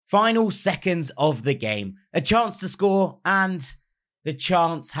Final seconds of the game, a chance to score, and the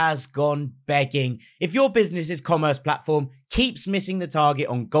chance has gone begging. If your business's commerce platform keeps missing the target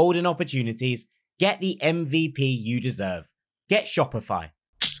on golden opportunities, get the MVP you deserve. Get Shopify.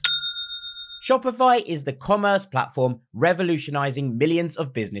 Shopify is the commerce platform revolutionizing millions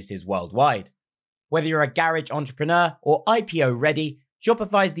of businesses worldwide. Whether you're a garage entrepreneur or IPO ready,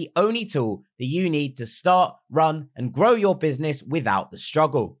 Shopify is the only tool that you need to start, run, and grow your business without the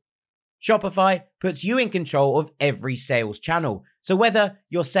struggle. Shopify puts you in control of every sales channel. So whether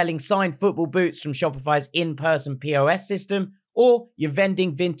you're selling signed football boots from Shopify's in-person POS system, or you're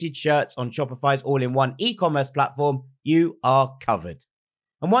vending vintage shirts on Shopify's all-in-one e-commerce platform, you are covered.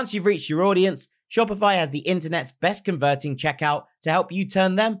 And once you've reached your audience, Shopify has the internet's best converting checkout to help you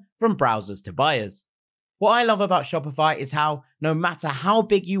turn them from browsers to buyers. What I love about Shopify is how, no matter how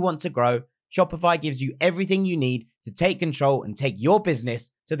big you want to grow, Shopify gives you everything you need to take control and take your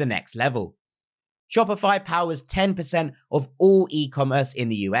business to the next level. Shopify powers 10% of all e-commerce in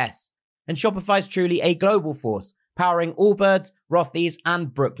the US. And Shopify is truly a global force, powering Allbirds, Rothy's, and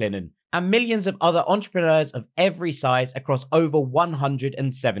Brooklinen, and millions of other entrepreneurs of every size across over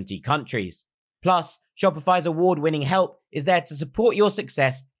 170 countries. Plus, Shopify's award-winning help is there to support your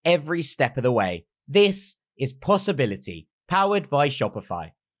success every step of the way. This is Possibility, powered by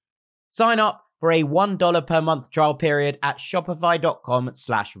Shopify. Sign up for a $1 per month trial period at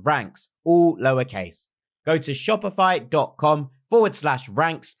shopify.com/ranks, all lowercase. Go to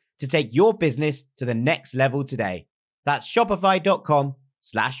shopify.com/ranks to take your business to the next level today. That's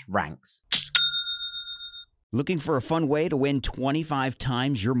shopify.com/ranks. Looking for a fun way to win 25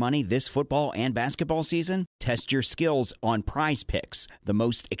 times your money this football and basketball season? Test your skills on Prize Picks, the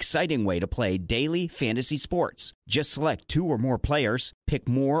most exciting way to play daily fantasy sports. Just select 2 or more players, pick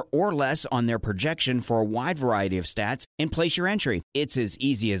more or less on their projection for a wide variety of stats, and place your entry. It's as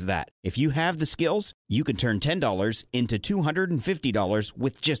easy as that. If you have the skills, you can turn $10 into $250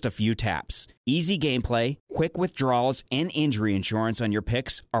 with just a few taps. Easy gameplay, quick withdrawals, and injury insurance on your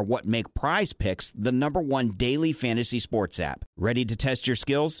picks are what make Prize Picks the #1 daily fantasy sports app. Ready to test your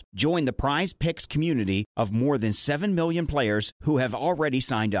skills? Join the Prize Picks community of more than 7 million players who have already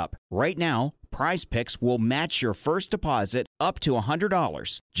signed up. Right now, Prize Picks will match your first deposit up to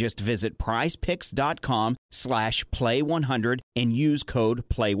 $100. Just visit prizepicks.com/play100 and use code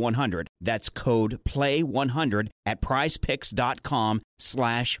PLAY100. That's code PLAY100 at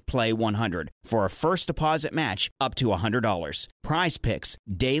prizepicks.com/play100 for a first deposit match up to $100. Prize Picks,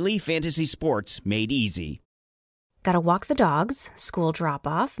 daily fantasy sports made easy. Gotta walk the dogs, school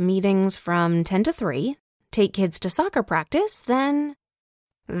drop-off, meetings from 10 to 3, take kids to soccer practice, then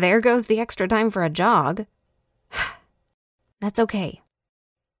there goes the extra time for a jog. That's okay.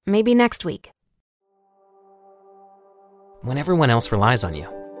 Maybe next week. When everyone else relies on you,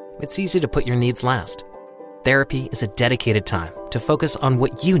 it's easy to put your needs last. Therapy is a dedicated time to focus on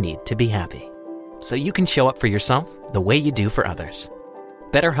what you need to be happy, so you can show up for yourself the way you do for others.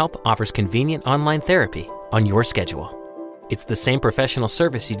 BetterHelp offers convenient online therapy on your schedule. It's the same professional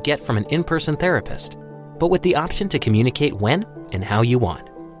service you'd get from an in-person therapist, but with the option to communicate when and how you want,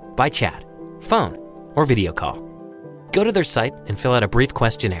 by chat, phone, or video call. Go to their site and fill out a brief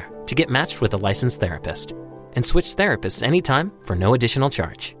questionnaire to get matched with a licensed therapist, and switch therapists anytime for no additional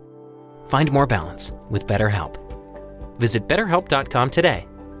charge. Find more balance with BetterHelp. Visit BetterHelp.com today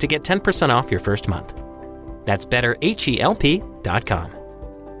to get 10% off your first month. That's BetterHelp.com.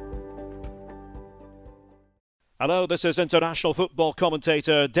 Hello, this is international football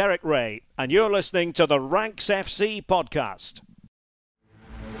commentator Derek Ray, and you're listening to the Ranks FC podcast.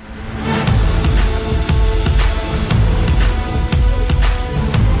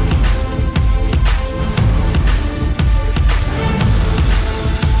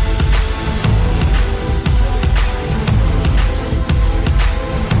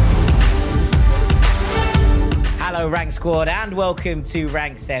 Hello, Rank Squad, and welcome to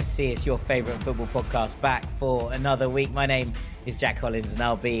Ranks FC. It's your favourite football podcast, back for another week. My name is Jack Collins, and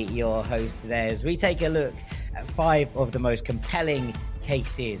I'll be your host today as we take a look at 5 of the most compelling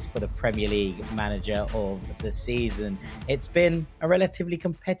cases for the Premier League manager of the season. It's been a relatively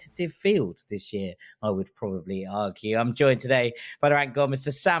competitive field this year, I would probably argue. I'm joined today by the Rank God,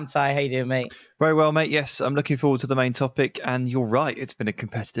 Mr. Sam Ty. How you doing, mate? Very well, mate. Yes, I'm looking forward to the main topic, and you're right, it's been a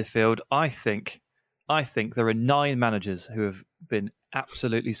competitive field. I think there are 9 managers who have been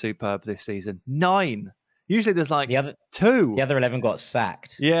absolutely superb this season. 9! Usually there's like 2. The other 11 got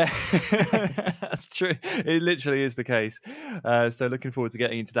sacked. Yeah, that's true. It literally is the case. So looking forward to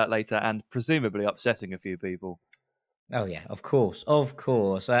getting into that later and presumably upsetting a few people. Oh yeah, of course.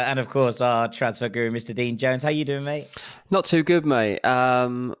 And of course our transfer guru, Mr. Dean Jones. How you doing, mate? Not too good, mate.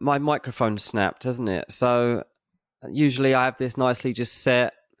 My microphone snapped, hasn't it? So usually I have this nicely just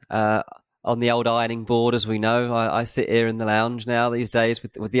set on the old ironing board, as we know. I sit here in the lounge now these days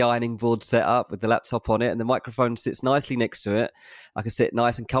with the ironing board set up with the laptop on it, and the microphone sits nicely next to it. I can sit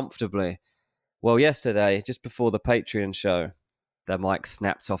nice and comfortably. Well, yesterday, just before the Patreon show, the mic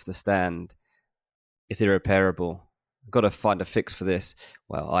snapped off the stand. It's irreparable. I've got to find a fix for this.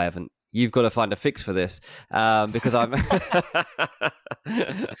 Well, I haven't. You've got to find a fix for this because I'm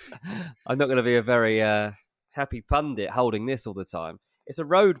I'm not going to be a very happy pundit holding this all the time. It's a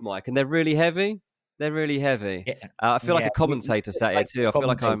Rode mic and they're really heavy. Yeah. I feel like a commentator sat here too. I feel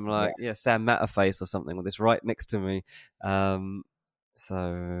like I'm like Sam Matterface or something with this right next to me.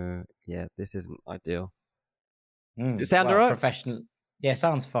 So yeah, this isn't ideal. Does it sound all right? Professional. Yeah,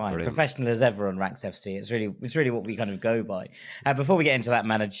 sounds fine. Brilliant. Professional as ever on Ranks FC. It's really what we kind of go by. Before we get into that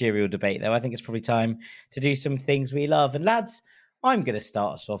managerial debate, though, I think it's probably time to do some things we love. And lads, I'm going to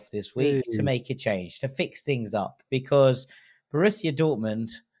start us off this week to make a change, to fix things up, because Borussia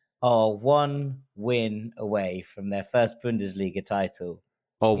Dortmund are one win away from their first Bundesliga title.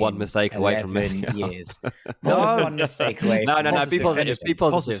 Or one mistake away from missing years. One mistake away. No. Be positive. Be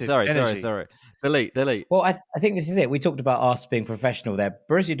positive. Sorry. Delete. Well, I think this is it. We talked about us being professional there.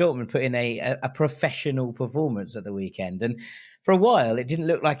 Borussia Dortmund put in a professional performance at the weekend. And for a while, it didn't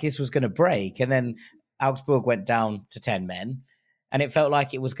look like this was going to break. And then Augsburg went down to 10 men. And it felt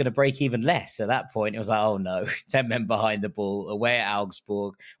like it was going to break even less. At that point, it was like, oh no, 10 men behind the ball, away at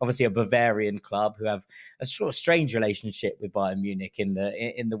Augsburg, obviously a Bavarian club who have a sort of strange relationship with Bayern Munich in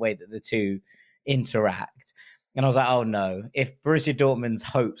the way that the two interact. And I was like, oh no, if Borussia Dortmund's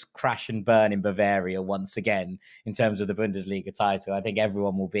hopes crash and burn in Bavaria once again in terms of the Bundesliga title, I think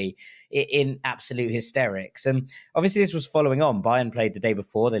everyone will be in absolute hysterics. And obviously this was following on. Bayern played the day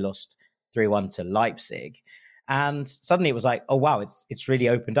before. They lost 3-1 to Leipzig. And suddenly it was like, oh, wow, it's really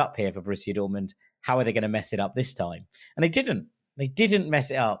opened up here for Borussia Dortmund. How are they going to mess it up this time? And they didn't. They didn't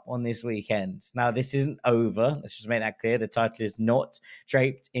mess it up on this weekend. Now, this isn't over. Let's just make that clear. The title is not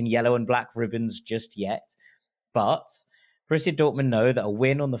draped in yellow and black ribbons just yet. But Borussia Dortmund know that a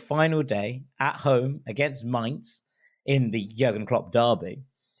win on the final day at home against Mainz in the Jurgen Klopp derby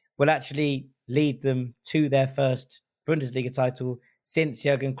will actually lead them to their first Bundesliga title since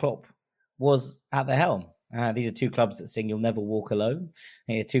Jurgen Klopp was at the helm. These are two clubs that sing "You'll Never Walk Alone."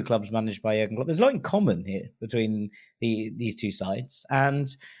 Here, two clubs managed by Jurgen Klopp. There's a lot in common here between these two sides,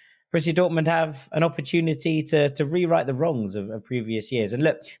 and Borussia Dortmund have an opportunity to rewrite the wrongs of previous years. And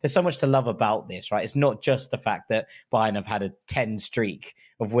look, there's so much to love about this, right? It's not just the fact that Bayern have had a 10 streak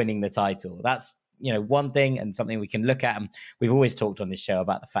of winning the title. That's one thing and something we can look at. And we've always talked on this show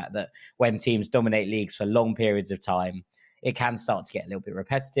about the fact that when teams dominate leagues for long periods of time, it can start to get a little bit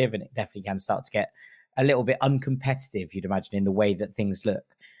repetitive, and it definitely can start to get a little bit uncompetitive, you'd imagine, in the way that things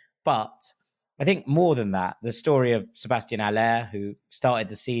look. But I think more than that, the story of Sebastian Haller, who started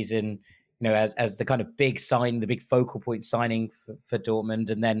the season, as the kind of big sign, the big focal point signing for Dortmund,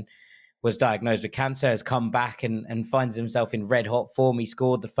 and then was diagnosed with cancer, has come back and finds himself in red hot form. He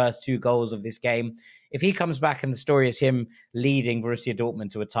scored the first 2 goals of this game. If he comes back and the story is him leading Borussia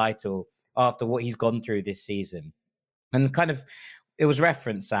Dortmund to a title after what he's gone through this season, and kind of, it was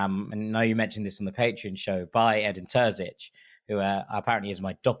referenced, Sam, and I know you mentioned this on the Patreon show, by Edin Terzic, who apparently is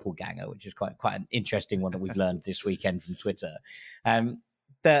my doppelganger, which is quite an interesting one that we've learned this weekend from Twitter.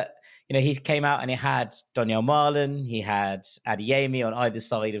 That he came out and he had Donyell Malen, he had Adeyemi on either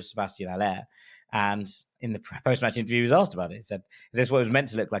side of Sebastian Haller, and in the post-match interview, he was asked about it. He said, "Is this what it was meant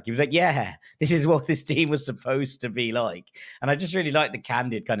to look like?" He was like, "Yeah, this is what this team was supposed to be like." And I just really like the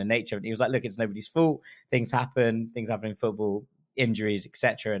candid kind of nature of it. He was like, "Look, it's nobody's fault. Things happen in football." Injuries,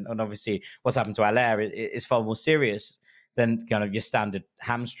 etc., and obviously what's happened to Haller is far more serious than kind of your standard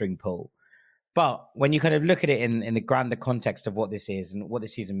hamstring pull. But when you kind of look at it in the grander context of what this is and what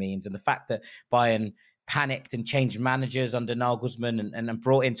this season means, and the fact that Bayern panicked and changed managers under Nagelsmann and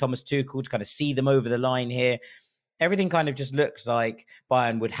brought in Thomas Tuchel to kind of see them over the line here, everything kind of just looks like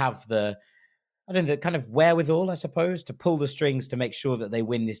Bayern would have the kind of wherewithal, I suppose, to pull the strings to make sure that they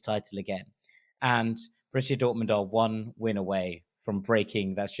win this title again. And Borussia Dortmund are 1 win away from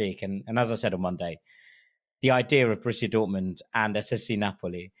breaking that streak. And as I said on Monday, the idea of Borussia Dortmund and SSC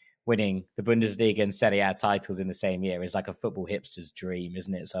Napoli winning the Bundesliga and Serie A titles in the same year is like a football hipster's dream,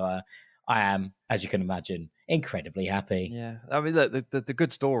 isn't it? So I am, as you can imagine, incredibly happy. Yeah, I mean, look, the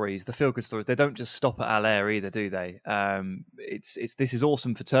good stories, the feel-good stories, they don't just stop at Haller either, do they? This is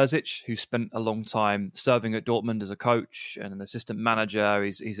awesome for Terzic, who spent a long time serving at Dortmund as a coach and an assistant manager.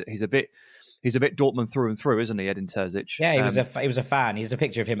 He's a bit He's a bit Dortmund through and through, isn't he, Edin Terzic? Yeah, he was a fan. He's a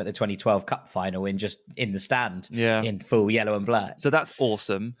picture of him at the 2012 Cup final in the stand, in full yellow and black. So that's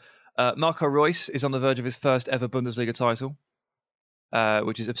awesome. Marco Reus is on the verge of his first ever Bundesliga title,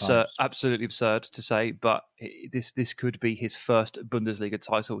 which is absurd, absolutely absurd to say, but this could be his first Bundesliga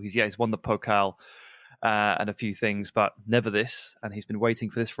title. He's won the Pokal and a few things, but never this, and he's been waiting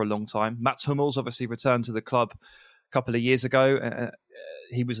for this for a long time. Mats Hummels obviously returned to the club a couple of years ago.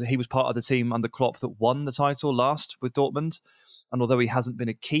 He was part of the team under Klopp that won the title last with Dortmund, and although he hasn't been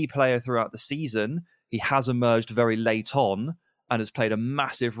a key player throughout the season, he has emerged very late on and has played a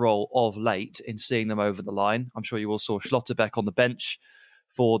massive role of late in seeing them over the line. I'm sure you all saw Schlotterbeck on the bench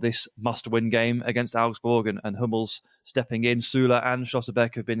for this must-win game against Augsburg, and Hummels stepping in. Süle and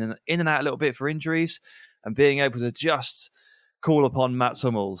Schlotterbeck have been in and out a little bit for injuries, and being able to just call upon Mats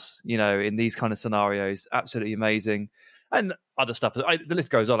Hummels, in these kind of scenarios, absolutely amazing. And other stuff. The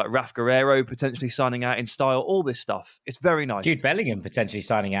list goes on, like Raf Guerrero potentially signing out in style, all this stuff. It's very nice. Jude Bellingham potentially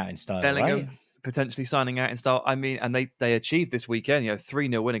signing out in style, right? Potentially signing out in style. I mean, and they achieved this weekend,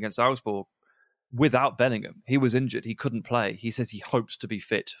 3-0 win against Augsburg without Bellingham. He was injured. He couldn't play. He says he hopes to be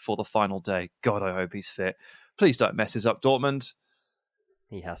fit for the final day. God, I hope he's fit. Please don't mess us up, Dortmund.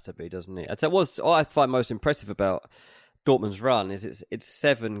 He has to be, doesn't he? What I find most impressive about Dortmund's run is it's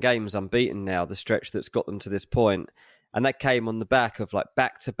 7 games unbeaten now, the stretch that's got them to this point. And that came on the back of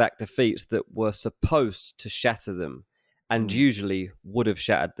back-to-back defeats that were supposed to shatter them and usually would have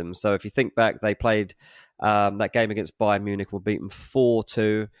shattered them. So if you think back, they played that game against Bayern Munich, were beaten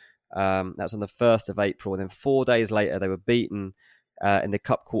 4-2. That's on the 1st of April. And then 4 days later, they were beaten in the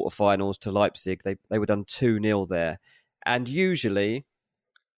Cup quarterfinals to Leipzig. They were done 2-0 there. And usually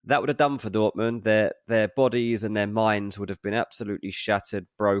that would have done for Dortmund. Their bodies and their minds would have been absolutely shattered,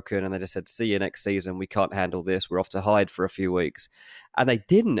 broken, and they just said, see you next season. We can't handle this. We're off to hide for a few weeks. And they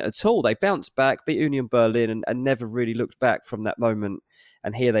didn't at all. They bounced back, beat Union Berlin, and never really looked back from that moment.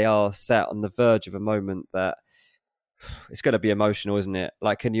 And here they are, sat on the verge of a moment that it's going to be emotional, isn't it?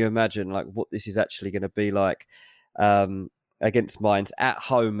 Can you imagine what this is actually going to be like against Mainz at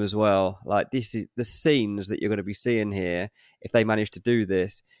home as well? This is the scenes that you're going to be seeing here. If they manage to do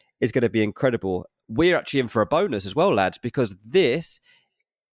this, is going to be incredible. We're actually in for a bonus as well, lads, because the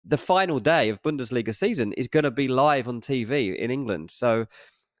final day of Bundesliga season is going to be live on TV in England. So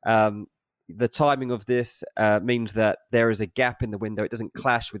the timing of this means that there is a gap in the window. It doesn't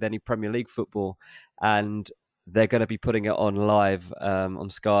clash with any Premier League football, and they're going to be putting it on live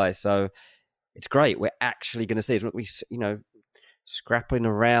on Sky. So it's great. We're actually going to see it. We're not scrapping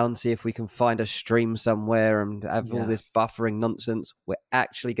around, see if we can find a stream somewhere and have all this buffering nonsense. We're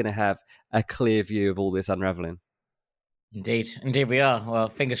actually going to have a clear view of all this unraveling. Indeed we are. Well,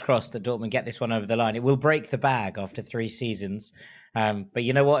 fingers crossed that Dortmund get this one over the line. It will break the bag after 3 seasons. But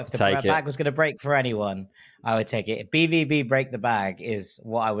you know what? If the bag was going to break for anyone, I would take it. BVB break the bag is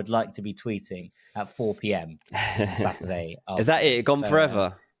what I would like to be tweeting at 4 p.m. on Saturday. Is that it? Gone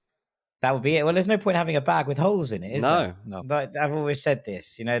forever? That would be it. Well, there's no point having a bag with holes in it, is there? No. I've always said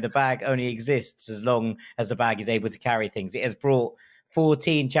this. The bag only exists as long as the bag is able to carry things. It has brought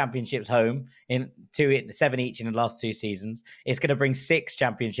 14 championships home, 7 each in the last 2 seasons. It's going to bring 6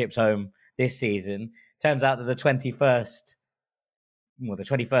 championships home this season. Turns out that the 21st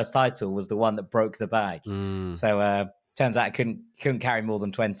title was the one that broke the bag. So turns out it couldn't carry more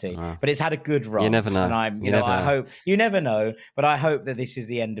than 20. But it's had a good run. You never know. And I hope you never know, but I hope that this is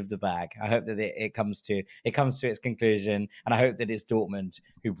the end of the bag. I hope that it comes to its conclusion, and I hope that it's Dortmund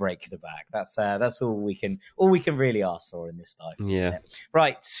who break the bag. That's all we can really ask for in this life. Yeah.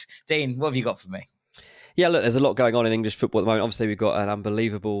 Right, Dean, what have you got for me? Yeah, look, there's a lot going on in English football at the moment. Obviously, we've got an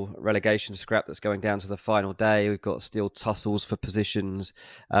unbelievable relegation scrap that's going down to the final day. We've got still tussles for positions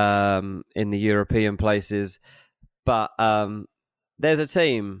in the European places. But there's a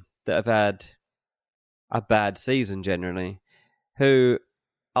team that have had a bad season generally, who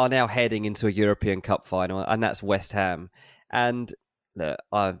are now heading into a European Cup final, and that's West Ham. And look,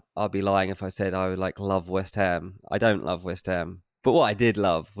 I'll be lying if I said I would love West Ham. I don't love West Ham. But what I did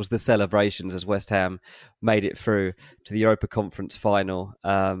love was the celebrations as West Ham made it through to the Europa Conference final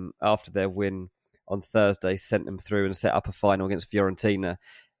after their win on Thursday, sent them through and set up a final against Fiorentina.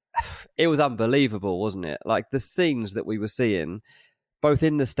 It was unbelievable, wasn't it? The scenes that we were seeing, both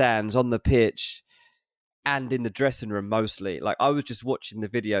in the stands, on the pitch, and in the dressing room mostly. I was just watching the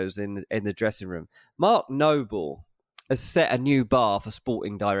videos in the dressing room. Mark Noble has set a new bar for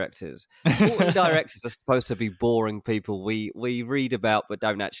sporting directors. Sporting directors are supposed to be boring people we read about but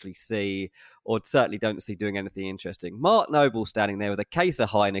don't actually see, or certainly don't see doing anything interesting. Mark Noble standing there with a case of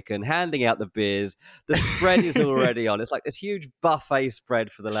Heineken, handing out the beers. The spread is already on. It's like this huge buffet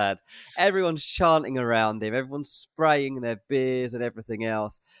spread for the lads. Everyone's chanting around him. Everyone's spraying their beers and everything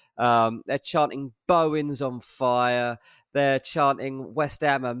else. They're chanting Bowen's on fire. They're chanting West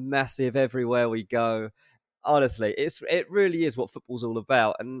Ham are massive everywhere we go. Honestly, it really is what football's all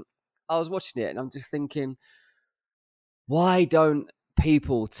about. And I was watching it and I'm just thinking, why don't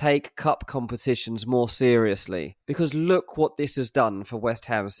people take cup competitions more seriously? Because look what this has done for West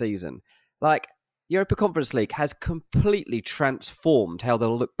Ham's season. Like, Europa Conference League has completely transformed how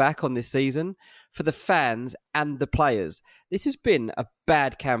they'll look back on this season for the fans and the players. This has been a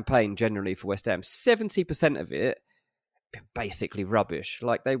bad campaign generally for West Ham. 70% of it basically rubbish.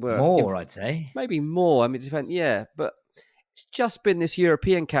 Like they were more, I'd say. Maybe more. I mean, it depends. Yeah, but it's just been this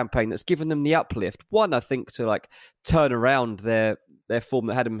European campaign that's given them the uplift. One, I think, to like turn around their form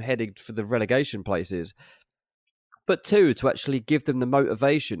that had them headed for the relegation places. But two, to actually give them the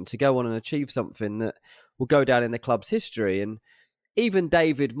motivation to go on and achieve something that will go down in the club's history. And even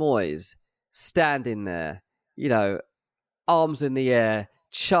David Moyes standing there, you know, arms in the air,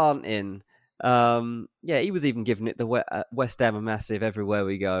 chanting. He was even giving it the West Ham are massive everywhere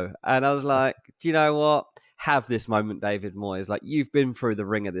we go. And I was like, do you know what? Have this moment, David Moyes. Like, you've been through the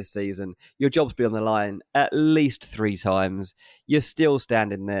ringer this season. Your job's been on the line at least 3 times. You're still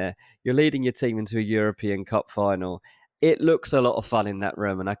standing there. You're leading your team into a European Cup final. It looks a lot of fun in that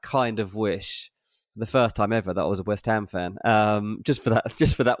room, and I kind of wish the first time ever that I was a West Ham fan. Just for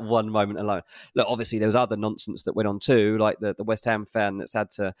that one moment alone. Look, obviously there was other nonsense that went on too, like the West Ham fan that's had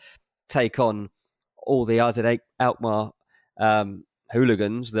to take on all the AZ Alkmaar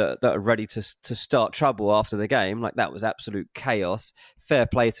hooligans that are ready to start trouble after the game. Like, that was absolute chaos. Fair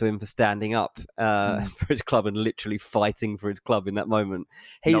play to him for standing up for his club and literally fighting for his club in that moment.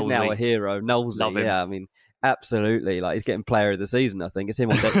 He's Knowlesy. Now a hero. Knowlesy, yeah, I mean, absolutely. Like, he's getting player of the season, I think. It's him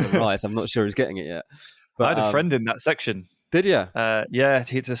on Declan Rice. I'm not sure he's getting it yet. But I had a friend in that section. Did you? Yeah,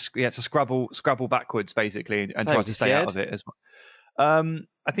 he had to scrabble backwards, basically, and try to stay out of it as well.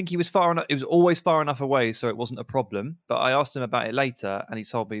 I think he was far enough. It was always far enough away, so it wasn't a problem. But I asked him about it later, and he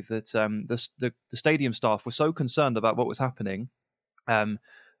told me that the stadium staff were so concerned about what was happening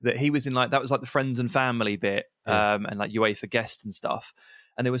that he was in that was like the friends and family bit, and like UEFA guests and stuff.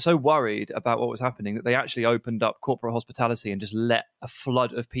 And they were so worried about what was happening that they actually opened up corporate hospitality and just let a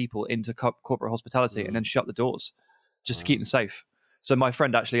flood of people into corporate hospitality and then shut the doors just to keep them safe. So my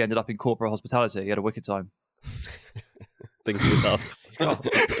friend actually ended up in corporate hospitality. He had a wicked time. Things we love.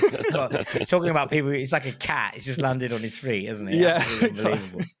 He's talking about people. It's like a cat. It's just landed on his feet, isn't it? Yeah,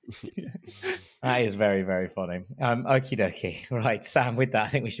 unbelievable. That is very, very funny. Okie dokie. Right, Sam. With that, I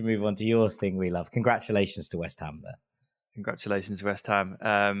think we should move on to your thing we love. Congratulations to West Ham there. Congratulations, West Ham.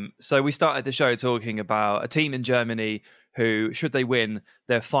 So we started the show talking about a team in Germany who, should they win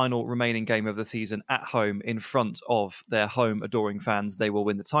their final remaining game of the season at home in front of their home adoring fans, they will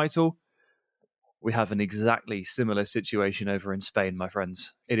win the title. We have an exactly similar situation over in Spain, my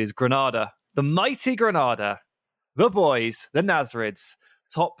friends. It is Granada, the mighty Granada, the boys, the Nazarids,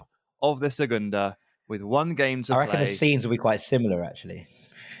 top of the Segunda, with one game to play. I reckon the scenes will be quite similar, actually.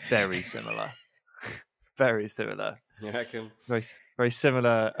 Very similar. Very similar. You reckon? Very, very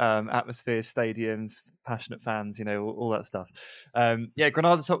similar atmospheres, stadiums, passionate fans, you know, all that stuff.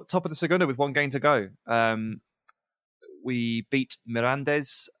 Granada top of the Segunda with one game to go. We beat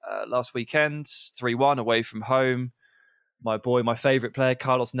Mirandes last weekend, 3-1 away from home. My boy, my favourite player,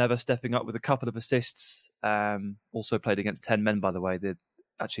 Carlos Neves, stepping up with a couple of assists. Also played against 10 men, by the way. The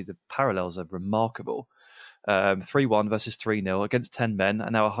parallels are remarkable. 3-1 versus 3-0 against 10 men,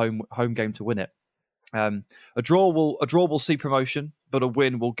 and now a home game to win it. A draw will see promotion, but a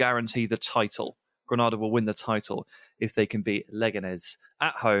win will guarantee the title. Granada will win the title if they can beat Leganés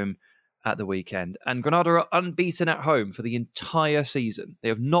at home at the weekend. And Granada are unbeaten at home for the entire season. They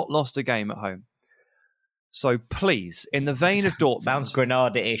have not lost a game at home. So please, in the vein of Dortmund... Sounds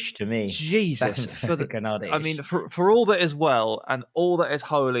Granada-ish to me. Jesus. Granada-ish. I mean, for all that is well and all that is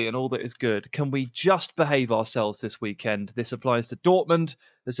holy and all that is good, can we just behave ourselves this weekend? This applies to Dortmund.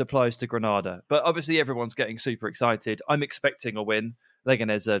 This applies to Granada. But obviously everyone's getting super excited. I'm expecting a win.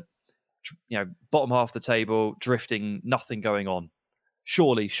 Leganés are, bottom half of the table, drifting, nothing going on.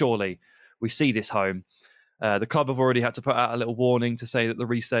 Surely, we see this home. The club have already had to put out a little warning to say that the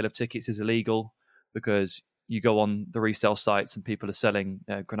resale of tickets is illegal, because you go on the resale sites and people are selling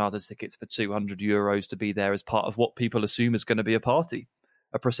Granada's tickets for €200 to be there as part of what people assume is going to be a party,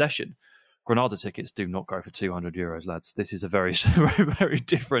 a procession. Granada tickets do not go for €200, lads. This is a very, very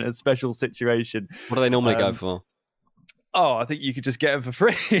different and special situation. What do they normally go for? Oh, I think you could just get them for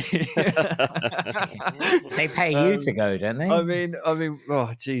free. They pay you to go, don't they? I mean,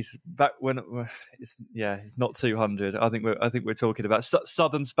 oh, geez, back when it's not 200. I think we're talking about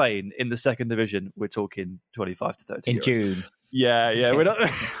southern Spain in the second division. We're talking 25 to 30 in euros. June. Yeah, we're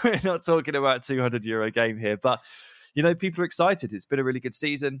not talking about €200 game here, but people are excited. It's been a really good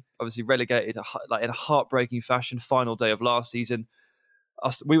season. Obviously relegated in a heartbreaking fashion. Final day of last season.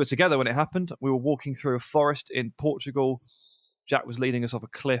 We were together when it happened. We were walking through a forest in Portugal. Jack was leading us off a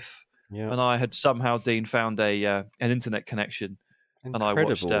cliff, and I had somehow, Dean, found an internet connection. Incredible.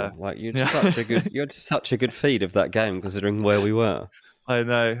 And I watched. You had such a good feed of that game, considering where we were. I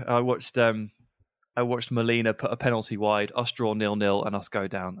know. I watched Molina put a penalty wide, us draw 0-0, and us go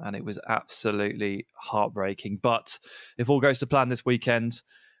down, and it was absolutely heartbreaking. But if all goes to plan this weekend,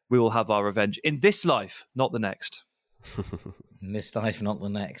 we will have our revenge in this life, not the next. This life, not the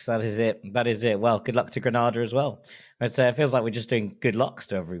next. That is it. Well, good luck to Granada as well. It feels like we're just doing good lucks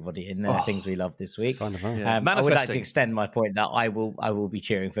to everybody in things we love this week. I would like to extend my point that I will be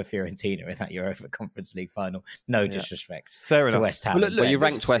cheering for Fiorentina in that Europa Conference League final. No disrespect. Fair enough. To West Ham. Well, you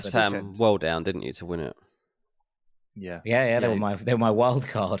ranked West Ham well down, didn't you, to win it? Yeah. They were my wild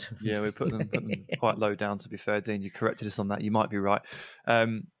card. Yeah, we put them quite low down, to be fair, Dean. You corrected us on that. You might be right.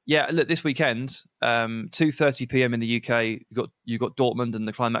 Look, this weekend, 2:30 p.m. in the UK, you got Dortmund and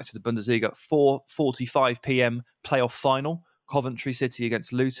the climax of the Bundesliga. 4:45 p.m. playoff final, Coventry City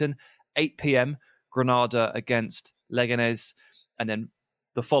against Luton. 8 p.m. Granada against Leganés, and then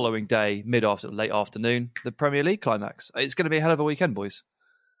the following day, late afternoon, the Premier League climax. It's going to be a hell of a weekend, boys.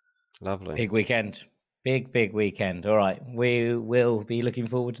 Lovely. Big weekend. Big weekend. All right. We will be looking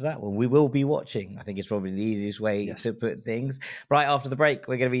forward to that one. We will be watching. I think it's probably the easiest way to put things. Right after the break,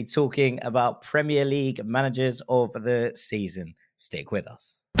 we're going to be talking about Premier League managers of the season. Stick with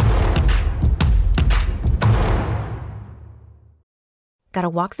us. Gotta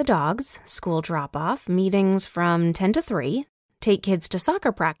walk the dogs, school drop-off, meetings from 10 to 3, take kids to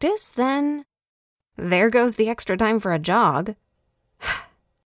soccer practice, then there goes the extra time for a jog.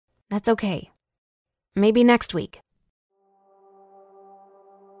 That's okay. Maybe next week.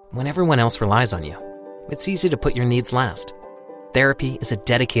 When everyone else relies on you, it's easy to put your needs last. Therapy is a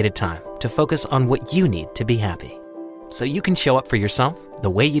dedicated time to focus on what you need to be happy, so you can show up for yourself the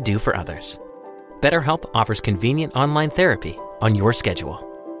way you do for others. BetterHelp offers convenient online therapy on your schedule.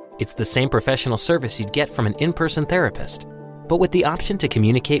 It's the same professional service you'd get from an in-person therapist, but with the option to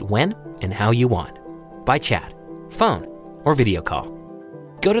communicate when and how you want, by chat, phone, or video call.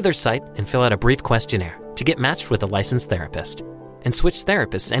 Go to their site and fill out a brief questionnaire to get matched with a licensed therapist, and switch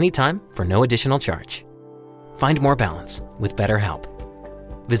therapists anytime for no additional charge. Find more balance with BetterHelp.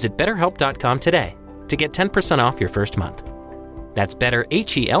 Visit BetterHelp.com today to get 10% off your first month. That's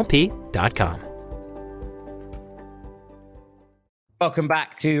BetterHelp.com. Welcome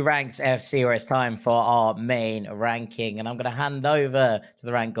back to Ranks FC, where it's time for our main ranking. And I'm going to hand over to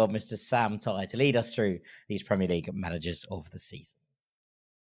the rank god, Mr. Sam Tighe, to lead us through these Premier League managers of the season.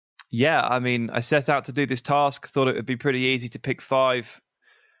 Yeah, I mean, I set out to do this task, thought it would be pretty easy to pick 5.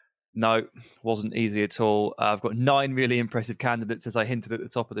 No, wasn't easy at all. I've got 9 really impressive candidates, as I hinted at the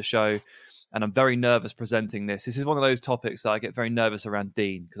top of the show, and I'm very nervous presenting this. This is one of those topics that I get very nervous around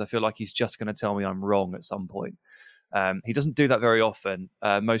Dean, because I feel like he's just going to tell me I'm wrong at some point. He doesn't do that very often,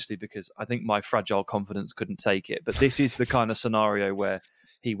 mostly because I think my fragile confidence couldn't take it. But this is the kind of scenario where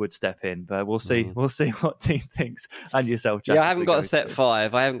he would step in. But we'll see. We'll see what Dean thinks, and yourself, Jack. Yeah, I haven't got a set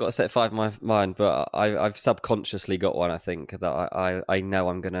 5. I haven't got a set 5 in my mind, but I've subconsciously got one. I think that I know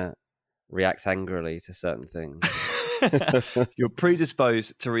I'm going to react angrily to certain things. You're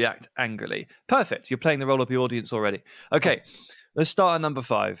predisposed to react angrily. Perfect. You're playing the role of the audience already. Okay, let's start at number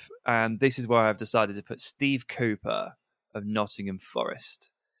 5. And this is where I've decided to put Steve Cooper of Nottingham Forest.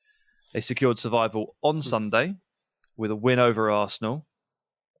 They secured survival on Sunday with a win over Arsenal.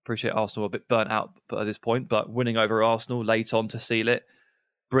 Appreciate Arsenal a bit burnt out at this point, but winning over Arsenal late on to seal it,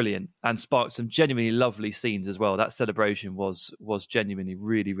 brilliant, and sparked some genuinely lovely scenes as well. That celebration was genuinely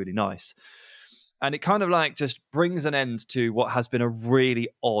really, really nice. And it kind of like just brings an end to what has been a really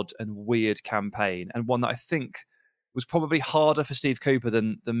odd and weird campaign, and one that I think was probably harder for Steve Cooper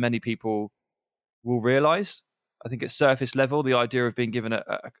than many people will realise. I think at surface level, the idea of being given a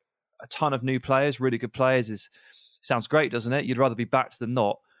ton of new players, really good players, sounds great, doesn't it? You'd rather be backed than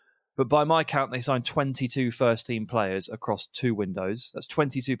not. But by my count, they signed 22 first-team players across 2 windows. That's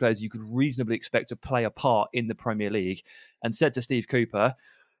 22 players you could reasonably expect to play a part in the Premier League, and said to Steve Cooper,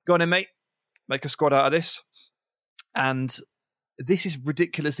 go on in, mate, make a squad out of this. And this is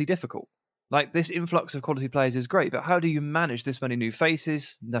ridiculously difficult. Like, this influx of quality players is great, but how do you manage this many new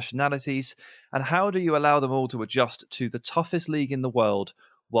faces, nationalities, and how do you allow them all to adjust to the toughest league in the world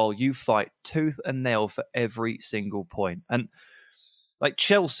while you fight tooth and nail for every single point? And like,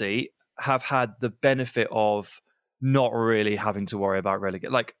 Chelsea have had the benefit of not really having to worry about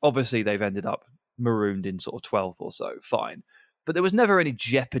relegation. Like, obviously they've ended up marooned in sort of 12th or so, fine. But there was never any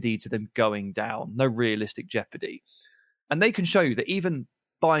jeopardy to them going down, no realistic jeopardy. And they can show you that even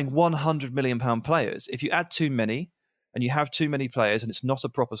buying £100 million players, if you add too many and you have too many players and it's not a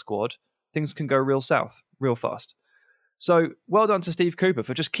proper squad, things can go real south real fast. So well done to Steve Cooper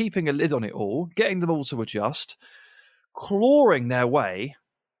for just keeping a lid on it all, getting them all to adjust, clawing their way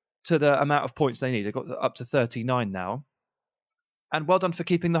to the amount of points they need. They've got up to 39 now. And well done for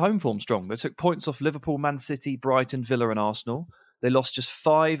keeping the home form strong. They took points off Liverpool, Man City, Brighton, Villa and Arsenal. They lost just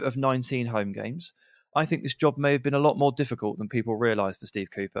 5 of 19 home games. I think this job may have been a lot more difficult than people realise for Steve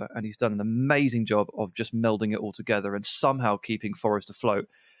Cooper, and he's done an amazing job of just melding it all together and somehow keeping Forest afloat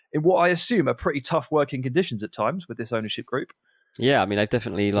in what I assume are pretty tough working conditions at times with this ownership group. Yeah, I mean, they've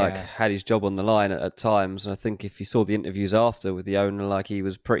definitely had his job on the line at times, and I think if you saw the interviews after with the owner, like, he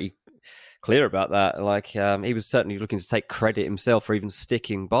was pretty clear about that. Like, he was certainly looking to take credit himself for even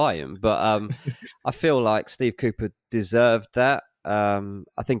sticking by him. But I feel like Steve Cooper deserved that.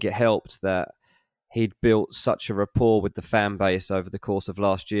 I think it helped that he'd built such a rapport with the fan base over the course of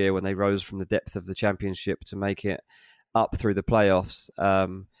last year when they rose from the depth of the Championship to make it up through the playoffs.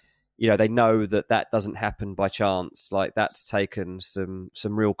 They know that doesn't happen by chance. Like, that's taken some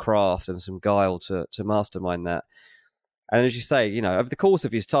real craft and some guile to mastermind that. And as you say, over the course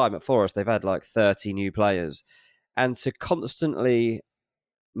of his time at Forest, they've had like 30 new players. And to constantly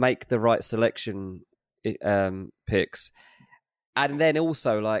make the right selection picks and then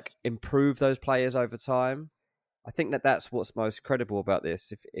also like improve those players over time, I think that's what's most credible about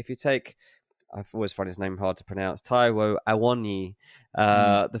this. If you take, I've always found his name hard to pronounce, Taiwo Awoniyi,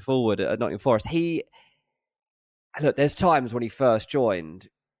 the forward at Nottingham Forest. There's times when he first joined,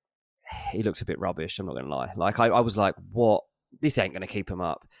 he looks a bit rubbish, I'm not going to lie. Like, I was like, what? This ain't going to keep him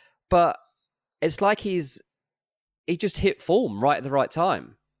up. But it's like he just hit form right at the right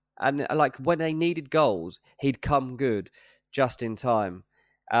time. And like, when they needed goals, he'd come good just in time.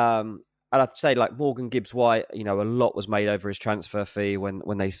 And I'd say, like, Morgan Gibbs-White, a lot was made over his transfer fee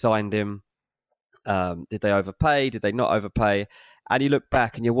when they signed him. Did they overpay? Did they not overpay? And you look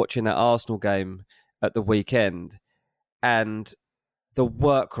back and you're watching that Arsenal game at the weekend, and the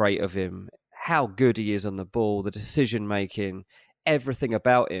work rate of him, how good he is on the ball, the decision making, everything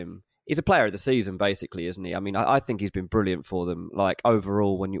about him. He's a player of the season, basically, isn't he? I mean, I think he's been brilliant for them. Like,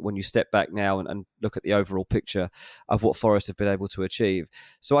 overall, when you step back now and look at the overall picture of what Forest have been able to achieve.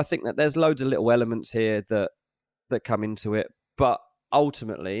 So I think that there's loads of little elements here that come into it. But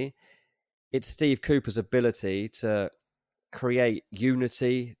ultimately, it's Steve Cooper's ability to create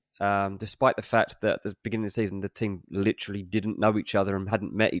unity, despite the fact that at the beginning of the season, the team literally didn't know each other and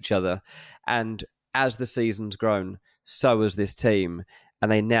hadn't met each other. And as the season's grown, so has this team.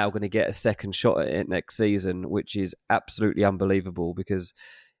 And they're now going to get a second shot at it next season, which is absolutely unbelievable because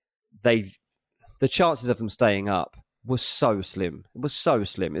the chances of them staying up were so slim. It was so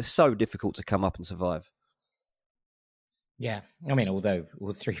slim. It's so difficult to come up and survive. Yeah, I mean, although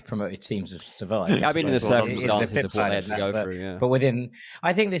all 3 promoted teams have survived. I mean, in the circumstances of what they had to go through, yeah. But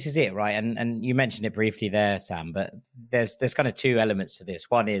I think this is it, right? And you mentioned it briefly there, Sam, but there's kind of 2 elements to this.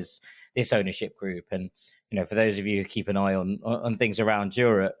 One is this ownership group. And, for those of you who keep an eye on things around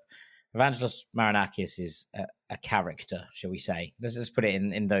Europe, Evangelos Marinakis is a character, shall we say. Let's just put it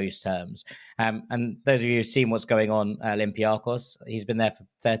in those terms. And those of you who've seen what's going on at Olympiacos, he's been there for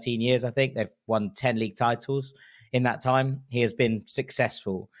 13 years, I think. They've won 10 league titles. In that time, he has been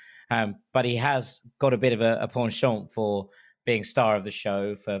successful, but he has got a bit of a penchant for being star of the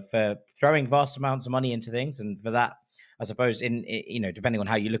show, for throwing vast amounts of money into things. And for that, I suppose, depending on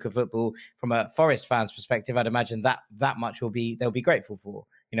how you look at football, from a Forest fan's perspective, I'd imagine that much they'll be grateful for.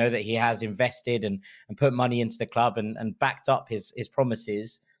 That he has invested and put money into the club and backed up his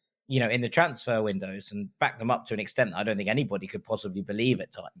promises, in the transfer windows, and backed them up to an extent that I don't think anybody could possibly believe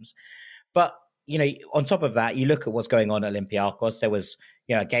at times. But on top of that, you look at what's going on at Olympiacos. There was,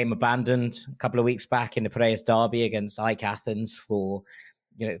 a game abandoned a couple of weeks back in the Piraeus derby against AEK Athens for,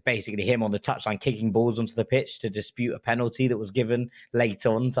 basically him on the touchline kicking balls onto the pitch to dispute a penalty that was given late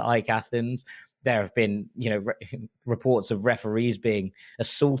on to AEK Athens. There have been, reports of referees being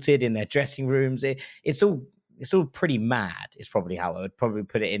assaulted in their dressing rooms. It's all pretty mad. Is probably how I would probably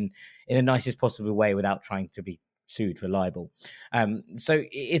put it in the nicest possible way without trying to be sued for libel. So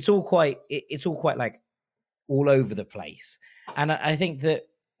it's all quite like all over the place. And I think that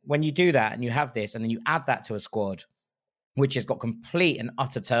when you do that and you have this, and then you add that to a squad which has got complete and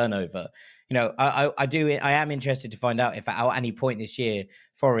utter turnover, I am interested to find out if at any point this year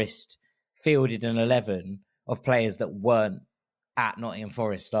Forest fielded an 11 of players that weren't at Nottingham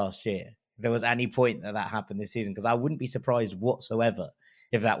Forest last year. If there was any point that happened this season, because I wouldn't be surprised whatsoever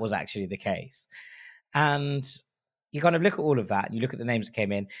if that was actually the case. And you kind of look at all of that and you look at the names that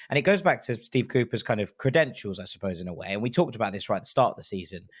came in, and it goes back to Steve Cooper's kind of credentials, I suppose, in a way. And we talked about this right at the start of the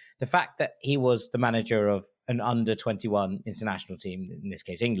season. The fact that he was the manager of an under-21 international team, in this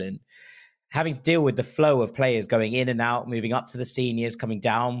case, England, having to deal with the flow of players going in and out, moving up to the seniors, coming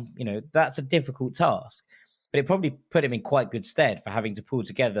down, that's a difficult task. But it probably put him in quite good stead for having to pull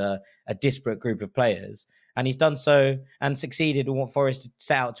together a disparate group of players. And he's done so and succeeded in what Forest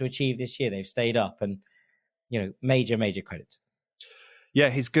set out to achieve this year. They've stayed up, and major credit. Yeah,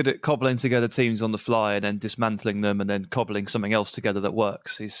 he's good at cobbling together teams on the fly and then dismantling them and then cobbling something else together that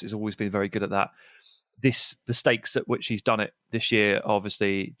works. He's always been very good at that. The stakes at which he's done it this year are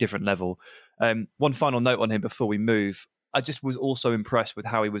obviously different level. One final note on him before we move. I just was also impressed with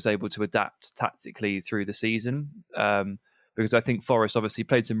how he was able to adapt tactically through the season, because I think Forest obviously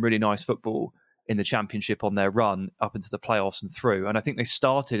played some really nice football in the Championship on their run up into the playoffs and through. And I think they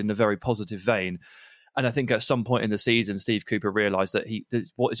started in a very positive vein. And I think at some point in the season, Steve Cooper realised that it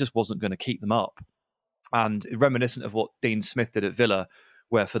just wasn't going to keep them up. And reminiscent of what Dean Smith did at Villa,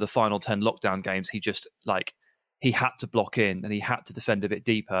 where for the final 10 lockdown games, he had to block in and he had to defend a bit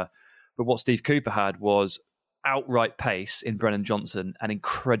deeper. But what Steve Cooper had was outright pace in Brennan Johnson and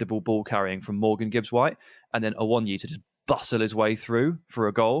incredible ball carrying from Morgan Gibbs-White, and then Awoniyi to just bustle his way through for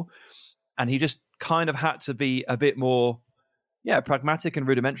a goal. And he just kind of had to be a bit more pragmatic and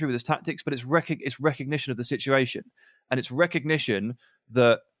rudimentary with his tactics, but it's recognition of the situation. And it's recognition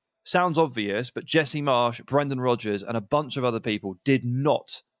that sounds obvious, but Jesse Marsh, Brendan Rodgers, and a bunch of other people did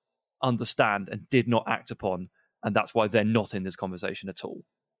not understand and did not act upon. And that's why they're not in this conversation at all.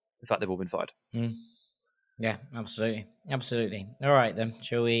 In fact, they've all been fired. Mm. Yeah, absolutely. All right, then.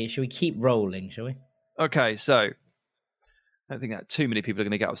 Shall we keep rolling, shall we? Okay, so I don't think that too many people are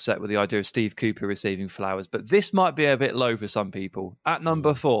going to get upset with the idea of Steve Cooper receiving flowers, but this might be a bit low for some people. At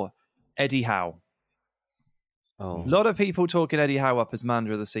number 4, Eddie Howe. Oh. A lot of people talking Eddie Howe up as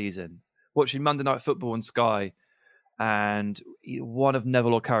manager of the season. Watching Monday Night Football on Sky, and one of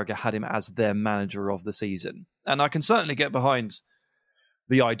Neville or Carragher had him as their manager of the season. And I can certainly get behind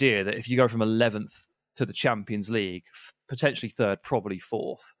the idea that if you go from 11th to the Champions League, potentially 3rd, probably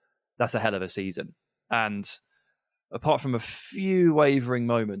 4th, that's a hell of a season. And apart from a few wavering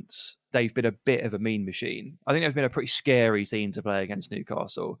moments, they've been a bit of a mean machine. I think they've been a pretty scary team to play against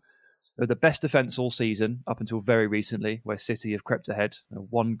Newcastle. They're the best defence all season, up until very recently, where City have crept ahead.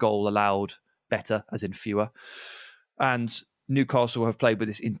 1 goal allowed better, as in fewer. And Newcastle have played with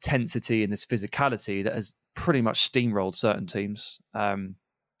this intensity and this physicality that has pretty much steamrolled certain teams. I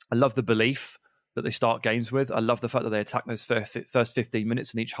love the belief that they start games with. I love the fact that they attack those first 15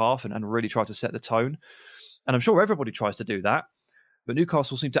 minutes in each half and really try to set the tone. And I'm sure everybody tries to do that, but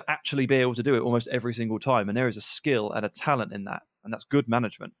Newcastle seem to actually be able to do it almost every single time. And there is a skill and a talent in that. And that's good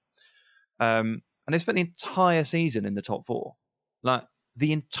management. And they spent the entire season in the top 4. Like,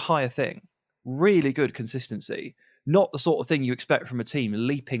 the entire thing. Really good consistency. Not the sort of thing you expect from a team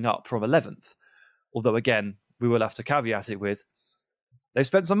leaping up from 11th. Although, again, we will have to caveat it with, they've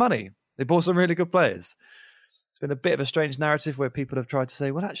spent some money. They bought some really good players. It's been a bit of a strange narrative where people have tried to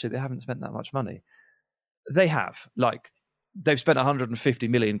say, well, actually, they haven't spent that much money. They have. Like, they've spent 150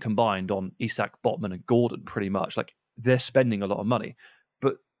 million combined on Isak, Botman and Gordon, pretty much. Like, they're spending a lot of money.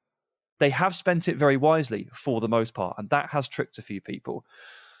 But they have spent it very wisely for the most part, and that has tricked a few people.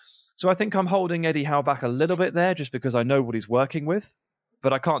 So I think I'm holding Eddie Howe back a little bit there just because I know what he's working with,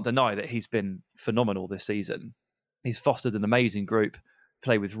 but I can't deny that he's been phenomenal this season. He's fostered an amazing group,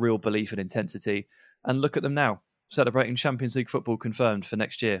 play with real belief and intensity, and look at them now, celebrating Champions League football confirmed for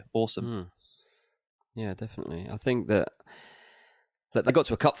next year. Awesome. Yeah, definitely. I think that they got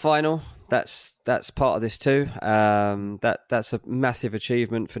to a cup final. That's part of this too. That's a massive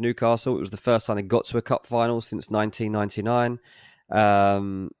achievement for Newcastle. It was the first time they got to a cup final since 1999.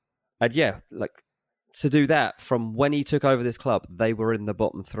 And yeah, like, to do that from when he took over this club, they were in the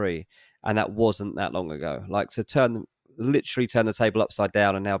bottom 3, and that wasn't that long ago. Like, to literally turn the table upside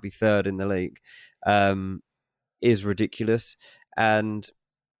down and now be 3rd in the league is ridiculous. And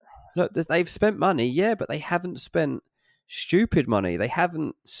look, they've spent money, yeah, but they haven't spent stupid money. They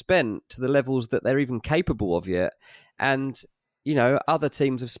haven't spent to the levels that they're even capable of yet. And, you know, other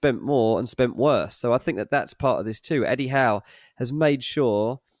teams have spent more and spent worse. So I think that that's part of this too. Eddie Howe has made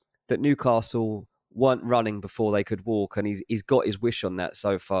sure that Newcastle weren't running before they could walk, and he's got his wish on that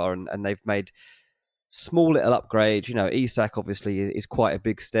so far, and they've made small little upgrades. Isak obviously is quite a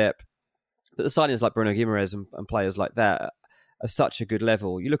big step, but the signings like Bruno Guimaraes and players like that are such a good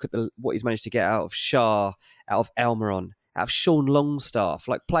level. You look at what he's managed to get out of Shah, out of Almiron, out of Sean Longstaff,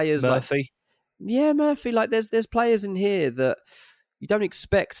 like players Murphy. Murphy. Like there's players in here that you don't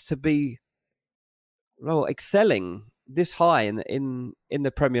expect to be excelling this high in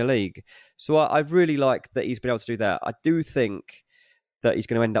the Premier League. So I really like that he's been able to do that. I do think that he's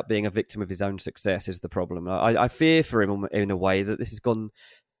going to end up being a victim of his own success is the problem. I fear for him in a way that this has gone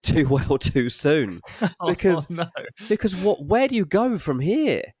too well too soon. Because where do you go from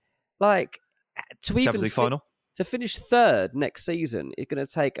here? Like to Champions League final. To finish third next season, it's going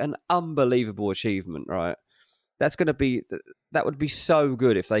to take an unbelievable achievement, right? That would be so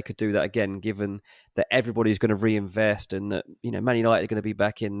good if they could do that again, given that everybody's going to reinvest and that, Man United are going to be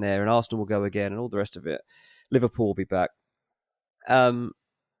back in there and Arsenal will go again and all the rest of it. Liverpool will be back. So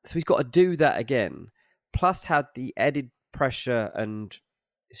he's got to do that again, plus had the added pressure and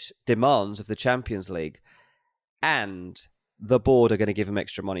demands of the Champions League, and the board are going to give him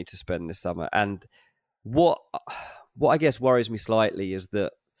extra money to spend this summer. And what I guess worries me slightly is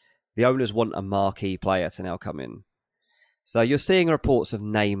that the owners want a marquee player to now come in. So you're seeing reports of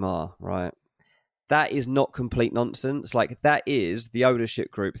Neymar, right? That is not complete nonsense. Like, that is the ownership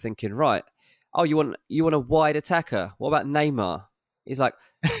group thinking, right, oh, you want a wide attacker? What about Neymar? He's like,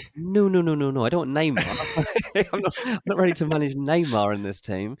 no, I don't want Neymar. I'm not ready to manage Neymar in this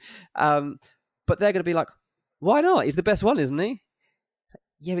team. But they're going to be like, why not? He's the best one, isn't he?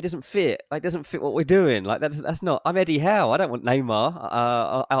 Yeah, it doesn't fit. Like, doesn't fit what we're doing. Like, that's not. I'm Eddie Howe. I don't want Neymar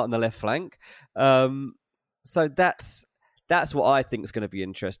out on the left flank. So that's what I think is going to be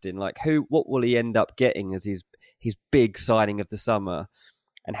interesting. Like, what will he end up getting as his big signing of the summer,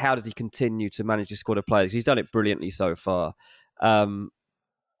 and how does he continue to manage his squad of players? He's done it brilliantly so far.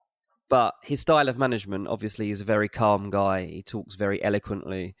 But his style of management, obviously, is a very calm guy. He talks very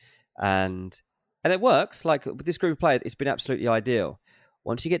eloquently, and it works. Like, with this group of players, it's been absolutely ideal.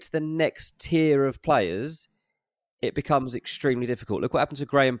 Once you get to the next tier of players, it becomes extremely difficult. Look what happened to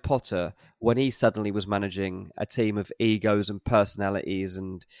Graham Potter when he suddenly was managing a team of egos and personalities,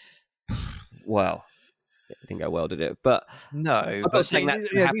 and well, it didn't go well, did it? But no,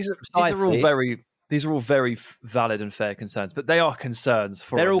 these are all very valid and fair concerns, but they are concerns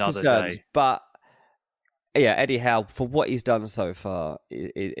for another day. They're all concerns, but yeah, Eddie Howe, for what he's done so far,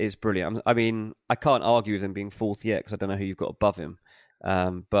 is brilliant. I mean, I can't argue with him being fourth yet because I don't know who you've got above him.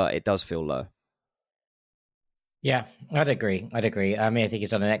 But it does feel low. Yeah, I'd agree. I mean, I think he's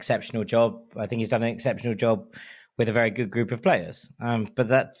done an exceptional job. I think he's done an exceptional job with a very good group of players. But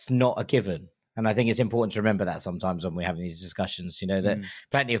that's not a given. And I think it's important to remember that sometimes when we're having these discussions, that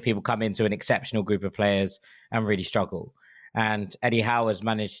plenty of people come into an exceptional group of players and really struggle. And Eddie Howe has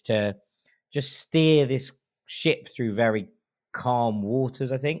managed to just steer this ship through very calm waters,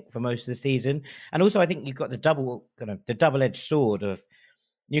 I think, for most of the season. And also, I think you've got the double-edged sword of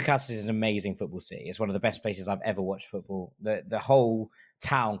Newcastle is an amazing football city. It's one of the best places I've ever watched football. The whole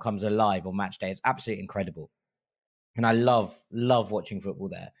town comes alive on match day. It's absolutely incredible. And I love watching football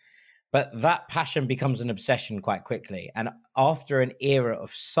there. But that passion becomes an obsession quite quickly. And after an era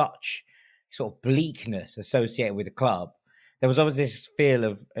of such sort of bleakness associated with the club, there was always this feel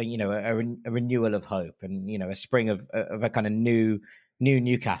of, a renewal of hope and, a spring of a kind of new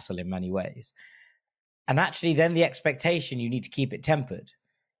Newcastle in many ways. And actually then the expectation, you need to keep it tempered,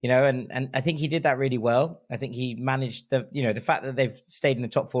 and I think he did that really well. I think he managed the fact that they've stayed in the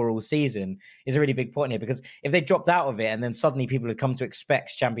top four all season is a really big point here, because if they dropped out of it and then suddenly people had come to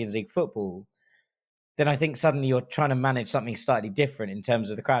expect Champions League football, then I think suddenly you're trying to manage something slightly different in terms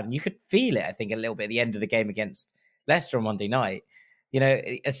of the crowd. And you could feel it, I think, a little bit at the end of the game against Leicester on Monday night.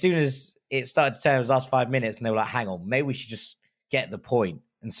 As soon as it started to turn, it was last 5 minutes, and they were like, hang on, maybe we should just get the point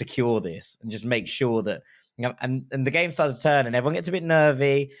and secure this and just make sure that, and the game started to turn and everyone gets a bit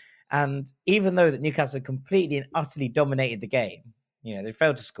nervy. And even though that Newcastle completely and utterly dominated the game, they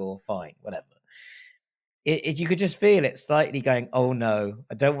failed to score, fine, whatever. You could just feel it slightly going, oh no,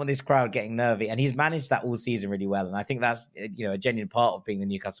 I don't want this crowd getting nervy. And he's managed that all season really well. And I think that's, a genuine part of being the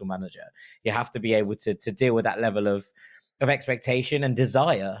Newcastle manager. You have to be able to deal with that level of expectation and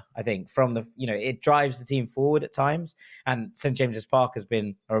desire, I think, from the, it drives the team forward at times. And St. James's Park has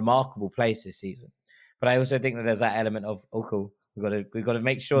been a remarkable place this season. But I also think that there's that element of, oh, cool, we've got to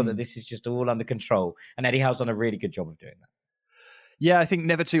make sure that this is just all under control. And Eddie Howe's done a really good job of doing that. Yeah, I think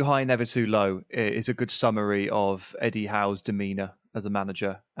never too high, never too low is a good summary of Eddie Howe's demeanour as a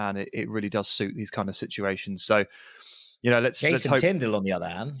manager. And it really does suit these kind of situations. So let's Jason hope. Tyndall, on the other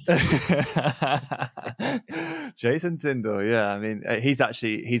hand. Jason Tyndall, yeah. I mean,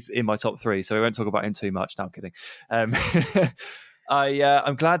 he's in my top 3, so we won't talk about him too much. No, I'm kidding.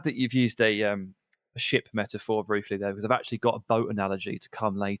 I'm glad that you've used a ship metaphor briefly there, because I've actually got a boat analogy to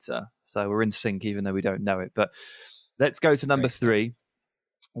come later. So we're in sync, even though we don't know it. But let's go to number 3,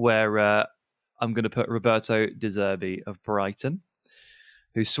 where I'm going to put Roberto De Zerbi of Brighton,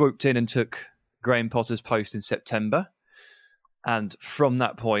 who swooped in and took Graham Potter's post in September. And from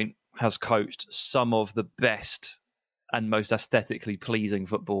that point has coached some of the best and most aesthetically pleasing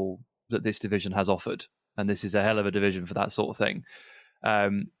football that this division has offered. And this is a hell of a division for that sort of thing.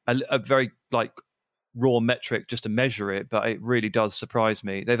 A very raw metric just to measure it, but it really does surprise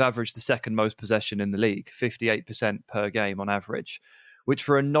me. They've averaged the second most possession in the league, 58% per game on average, which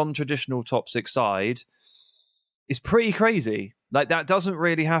for a non-traditional top 6 side is pretty crazy. That doesn't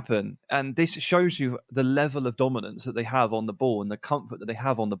really happen. And this shows you the level of dominance that they have on the ball and the comfort that they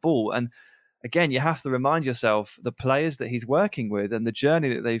have on the ball. And again, you have to remind yourself the players that he's working with and the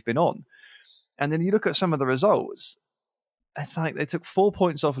journey that they've been on. And then you look at some of the results. It's like they took 4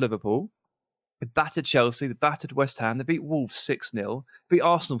 points off Liverpool. They battered Chelsea. They battered West Ham. They beat Wolves 6-0. Beat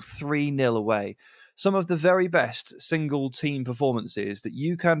Arsenal 3-0 away. Some of the very best single team performances that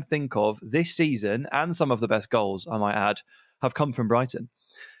you can think of this season, and some of the best goals, I might add, have come from Brighton.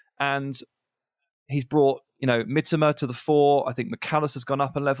 And he's brought, Mitoma to the fore. I think McAllister's gone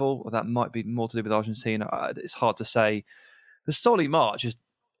up a level. Or that might be more to do with Argentina. It's hard to say. The Solly March is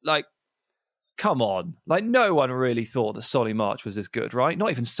come on. No one really thought that Solly March was this good, right? Not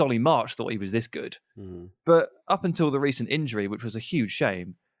even Solly March thought he was this good. But up until the recent injury, which was a huge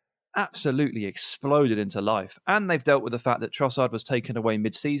shame, absolutely exploded into life. And they've dealt with the fact that Trossard was taken away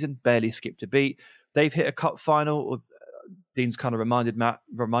mid-season, barely skipped a beat. They've hit a cup final. Dean's kind of reminded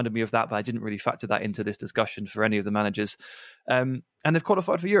me of that, but I didn't really factor that into this discussion for any of the managers. And they've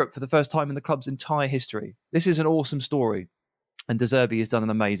qualified for Europe for the first time in the club's entire history. This is an awesome story. And De Zerbi has done an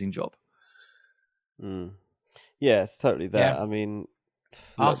amazing job. Yeah, it's totally that. Yeah. I mean...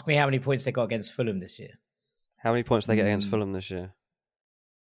 Ask me how many points they got against Fulham this year. How many points they get against Fulham this year?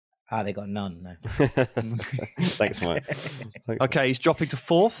 They got none, no. Thanks, Mike. Okay, he's dropping to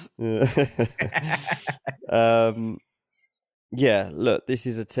 4th. Yeah, look, this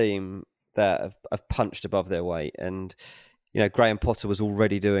is a team that have punched above their weight. And, Graham Potter was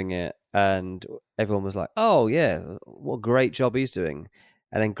already doing it. And everyone was like, oh, yeah, what a great job he's doing.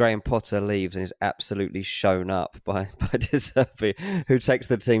 And then Graham Potter leaves and is absolutely shown up by De Zerbi, who takes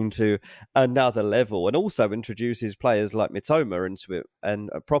the team to another level and also introduces players like Mitoma into it and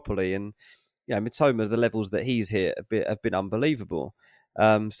properly. And Mitoma, the levels that he's hit have been unbelievable.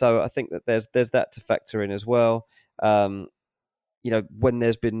 So I think that there's that to factor in as well. When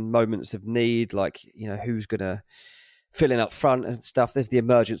there's been moments of need, who's going to fill in up front and stuff. There's the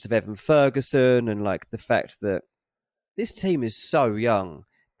emergence of Evan Ferguson and the fact that this team is so young.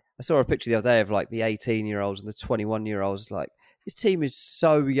 I saw a picture the other day of the 18-year-olds and the 21-year-olds. This team is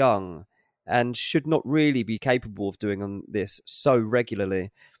so young and should not really be capable of doing this so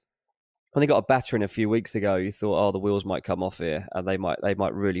regularly. When they got a battering a few weeks ago, you thought, the wheels might come off here and they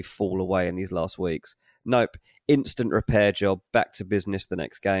might really fall away in these last weeks. Nope. Instant repair job, back to business the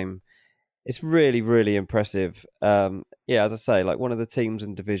next game. It's really, really impressive. As I say, one of the teams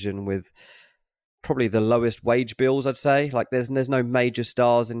in division with probably the lowest wage bills, I'd say. There's no major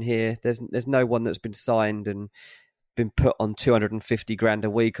stars in here. There's no one that's been signed and been put on 250 grand a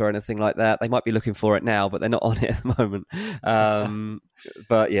week or anything like that. They might be looking for it now, but they're not on it at the moment.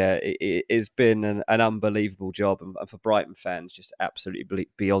 But yeah, it's been an unbelievable job, and for Brighton fans, just absolutely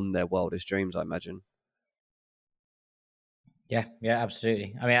beyond their wildest dreams, I imagine. Yeah,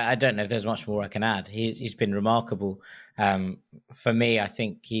 absolutely. I mean, I don't know if there's much more I can add. He's been remarkable. For me, I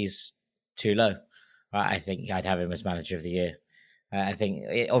think he's too low. I think I'd have him as manager of the year. I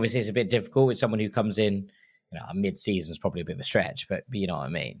think obviously it's a bit difficult with someone who comes in, mid-season is probably a bit of a stretch, but you know what I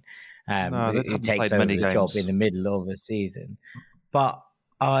mean. Who takes over the job in the middle of the season. But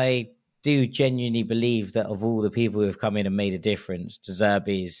I do genuinely believe that of all the people who have come in and made a difference, De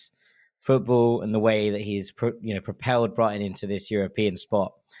Zerbi's football and the way that he's propelled Brighton into this European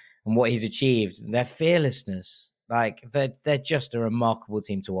spot and what he's achieved, their fearlessness, they're just a remarkable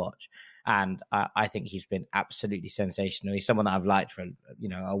team to watch. And I think he's been absolutely sensational. He's someone that I've liked for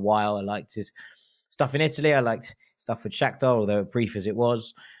a while. I liked his stuff in Italy. I liked stuff with Shakhtar, although brief as it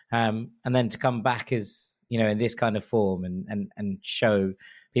was. And then to come back as in this kind of form and show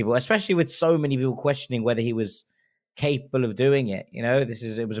people, especially with so many people questioning whether he was capable of doing it.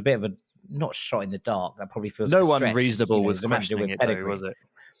 It was a bit of a not shot in the dark. That probably feels no like a one stretch. reasonable was questioning it, though, was it?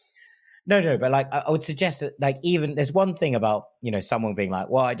 No, but like I would suggest that like even there's one thing about, someone being like,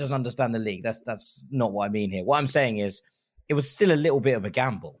 well, it doesn't understand the league. That's not what I mean here. What I'm saying is it was still a little bit of a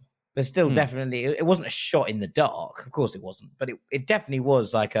gamble. But still definitely it wasn't a shot in the dark. Of course it wasn't. But it definitely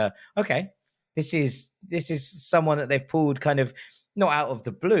was like this is someone that they've pulled kind of not out of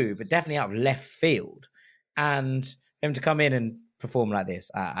the blue, but definitely out of left field. And for him to come in and perform like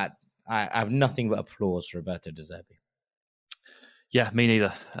this, I have nothing but applause for Roberto De Zerbi. Yeah, me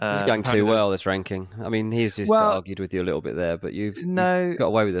neither. He's going too well, this ranking. I mean, he's just argued with you a little bit there, but you've got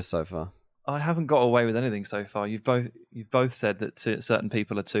away with this so far. I haven't got away with anything so far. You've both said that certain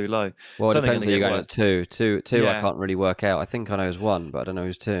people are too low. Well, it depends on you're going at two. Two, yeah. I can't really work out. I think I know who's one, but I don't know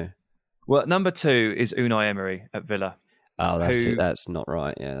who's two. Well, number 2 is Unai Emery at Villa. Oh, that's not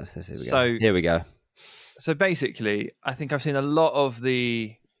right. Yeah, here we go. So basically, I think I've seen a lot of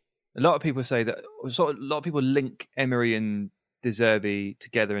people say that a lot of people link Emery and De Zerbi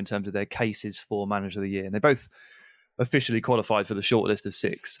together in terms of their cases for Manager of the Year, and they both officially qualified for the shortlist of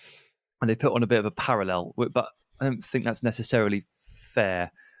 6, and they put on a bit of a parallel, but I don't think that's necessarily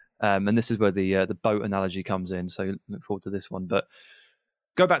fair. And this is where the boat analogy comes in. So look forward to this one, but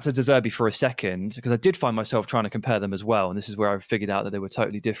go back to De Zerbi for a second, because I did find myself trying to compare them as well, and this is where I figured out that they were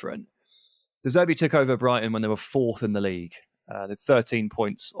totally different. De Zerbi took over Brighton when they were 4th in the league. They had 13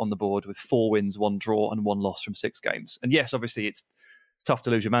 points on the board with 4 wins, 1 draw and 1 loss from 6 games. And yes, obviously it's tough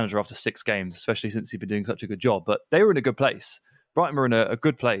to lose your manager after 6 games, especially since he's been doing such a good job. But they were in a good place. Brighton were in a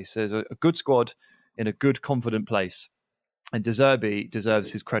good place. There's a good squad in a good, confident place. And De Zerbi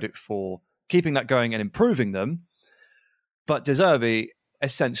deserves his credit for keeping that going and improving them. But De Zerbi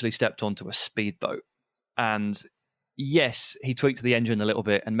essentially stepped onto a speedboat. And yes, he tweaked the engine a little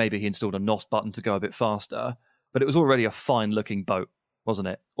bit and maybe he installed a NOS button to go a bit faster. But it was already a fine-looking boat, wasn't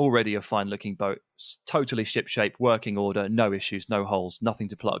it? Already a fine-looking boat. Totally ship-shape, working order, no issues, no holes, nothing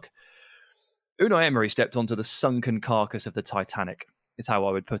to plug. Unai Emery stepped onto the sunken carcass of the Titanic, is how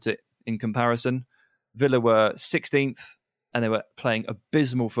I would put it in comparison. Villa were 16th, and they were playing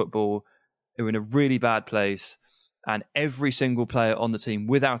abysmal football. They were in a really bad place, and every single player on the team,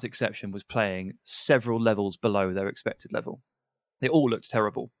 without exception, was playing several levels below their expected level. They all looked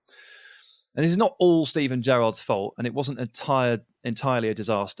terrible. And this is not all Steven Gerrard's fault, and it wasn't entirely a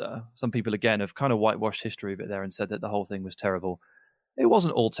disaster. Some people, again, have kind of whitewashed history a bit there and said that the whole thing was terrible. It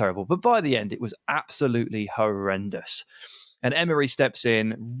wasn't all terrible, but by the end, it was absolutely horrendous. And Emery steps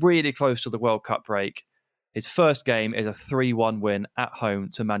in really close to the World Cup break. His first game is a 3-1 win at home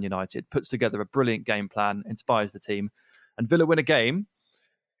to Man United, puts together a brilliant game plan, inspires the team, and Villa win a game,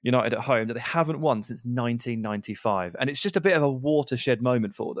 United at home, that they haven't won since 1995. And it's just a bit of a watershed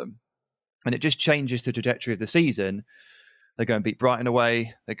moment for them. And it just changes the trajectory of the season. They go and beat Brighton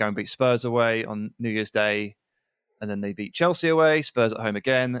away. They go and beat Spurs away on New Year's Day. And then they beat Chelsea away, Spurs at home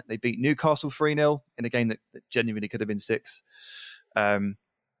again. They beat Newcastle 3-0 in a game that genuinely could have been 6. And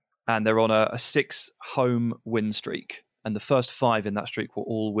they're on a 6 home win streak. And the first 5 in that streak were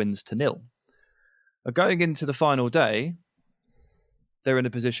all wins to 0. But going into the final day, they're in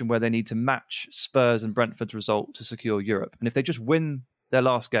a position where they need to match Spurs and Brentford's result to secure Europe. And if they just win their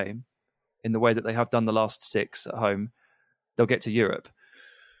last game, in the way that they have done the last 6 at home, they'll get to Europe.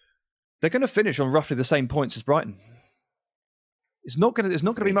 They're going to finish on roughly the same points as Brighton. There's not going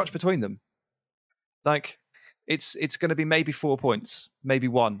to be much between them. Like, it's going to be maybe 4 points, maybe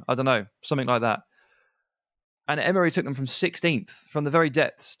 1, I don't know, something like that. And Emery took them from 16th, from the very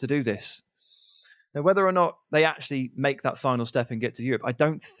depths, to do this. Now, whether or not they actually make that final step and get to Europe, I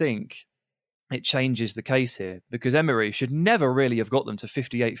don't think it changes the case here, because Emery should never really have got them to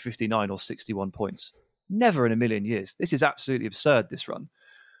 58, 59 or 61 points. Never in a million years. This is absolutely absurd, this run.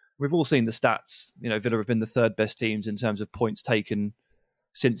 We've all seen the stats. Villa have been the 3rd best teams in terms of points taken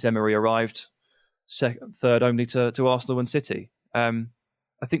since Emery arrived. 3rd only to Arsenal and City. I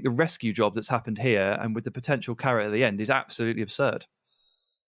think the rescue job that's happened here, and with the potential carrot at the end, is absolutely absurd.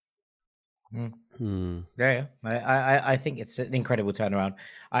 Yeah. I think it's an incredible turnaround.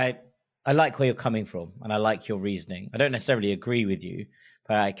 I like where you're coming from, and I like your reasoning. I don't necessarily agree with you,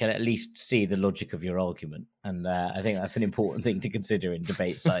 but I can at least see the logic of your argument. And I think that's an important thing to consider in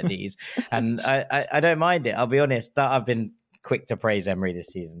debates like these. And I don't mind it. I'll be honest, that I've been quick to praise Emery this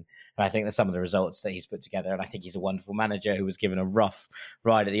season. And I think that some of the results that he's put together, and I think he's a wonderful manager who was given a rough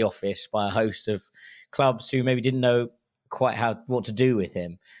ride at the office by a host of clubs who maybe didn't know quite what to do with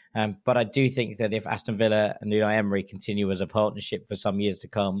him. But I do think that if Aston Villa and Unai Emery continue as a partnership for some years to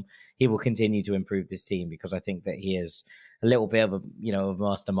come, he will continue to improve this team, because I think that he is a little bit of a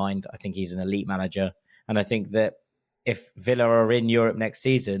mastermind. I think he's an elite manager. And I think that if Villa are in Europe next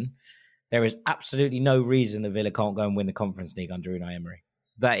season, there is absolutely no reason that Villa can't go and win the Conference League under Unai Emery.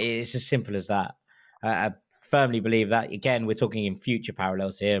 That it's as simple as that. I firmly believe that. Again, we're talking in future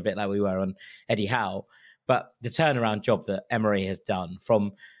parallels here, a bit like we were on Eddie Howe. But the turnaround job that Emery has done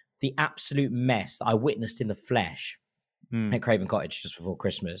from the absolute mess that I witnessed in the flesh at Craven Cottage just before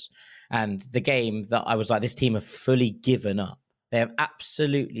Christmas, and the game that I was like, this team have fully given up. They have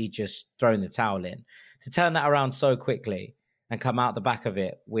absolutely just thrown the towel in. To turn that around so quickly and come out the back of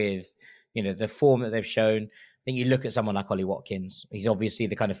it with, the form that they've shown. I think you look at someone like Ollie Watkins. He's obviously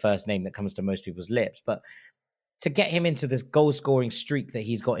the kind of first name that comes to most people's lips, but to get him into this goal-scoring streak that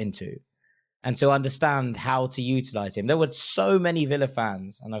he's got into, and to understand how to utilize him. There were so many Villa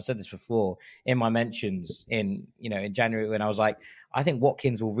fans, and I've said this before in my mentions in January, when I was like, I think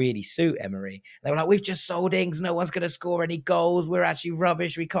Watkins will really suit Emery. They were like, we've just sold Ings, no one's going to score any goals. We're actually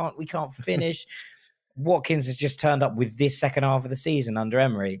rubbish. We can't finish. Watkins has just turned up with this second half of the season under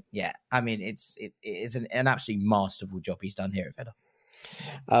Emery. Yeah, I mean, it's an absolutely masterful job he's done here at Villa.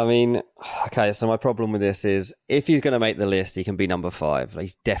 I mean, okay, so my problem with this is if he's going to make the list, he can be number 5.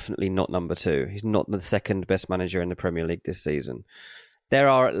 He's definitely not number 2. He's not the second best manager in the Premier League this season. There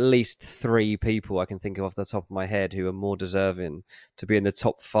are at least 3 people I can think of off the top of my head who are more deserving to be in the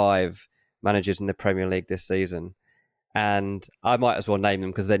top 5 managers in the Premier League this season. And I might as well name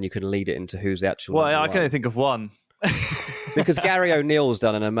them because then you can lead it into who's the actual Well, I can only think of one. Because Gary O'Neill's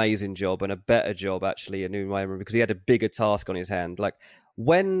done an amazing job and a better job actually in Unai Emery because he had a bigger task on his hand. Like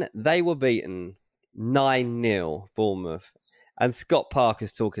when they were beaten 9-0 Bournemouth and Scott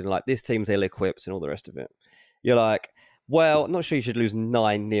Parker's talking like this team's ill-equipped and all the rest of it. You're like, well, I'm not sure you should lose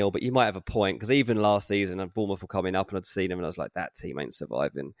 9-0, but you might have a point because even last season Bournemouth were coming up and I'd seen them and I was like, that team ain't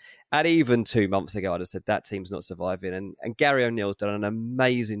surviving. And even 2 months ago, I'd have said that team's not surviving. And Gary O'Neill's done an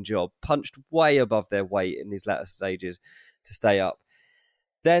amazing job, punched way above their weight in these latter stages to stay up.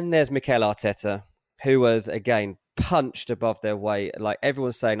 Then there's Mikel Arteta, who was, again, punched above their weight. Like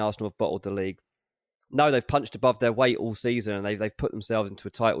everyone's saying Arsenal have bottled the league. No, they've punched above their weight all season and they've put themselves into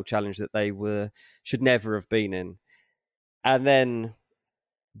a title challenge that they should never have been in. And then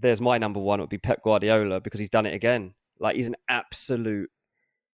there's my number one, it would be Pep Guardiola, because he's done it again. Like he's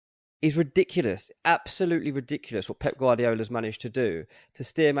ridiculous, absolutely ridiculous what Pep Guardiola's managed to do to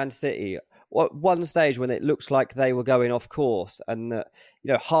steer Man City. At one stage when it looks like they were going off course and that,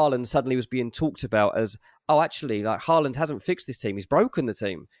 Haaland suddenly was being talked about as, oh, actually, like Haaland hasn't fixed this team. He's broken the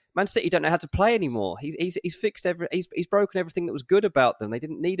team. Man City don't know how to play anymore. He's fixed he's broken everything that was good about them. They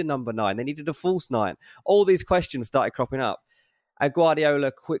didn't need a number 9. They needed a false 9. All these questions started cropping up. And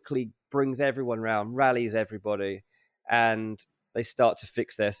Guardiola quickly brings everyone round, rallies everybody, and they start to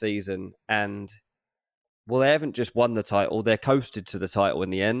fix their season. And, well, they haven't just won the title. They're coasted to the title in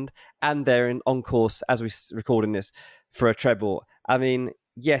the end. And they're on course, as we're recording this, for a treble. I mean,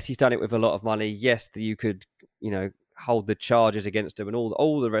 yes, he's done it with a lot of money. Yes, you could, hold the charges against him and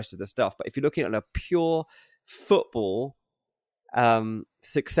all the rest of the stuff. But if you're looking at a pure football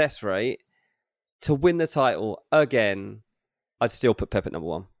success rate, to win the title again, I'd still put Pep at number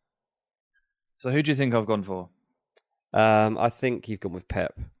 1. So who do you think I've gone for? I think you've gone with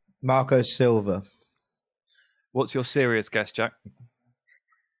Pep. Marco Silva. What's your serious guess, Jack?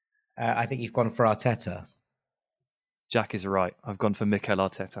 I think you've gone for Arteta. Jack is right. I've gone for Mikel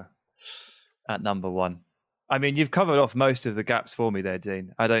Arteta at number 1. I mean, you've covered off most of the gaps for me there,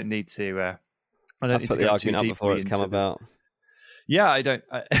 Dean. I don't need to. I've put the argument up before it's come about. Yeah, I don't.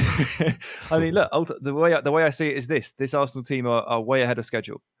 I mean, look, the way I see it is this: this Arsenal team are way ahead of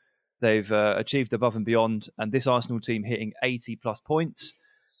schedule. They've achieved above and beyond, and this Arsenal team hitting 80 plus points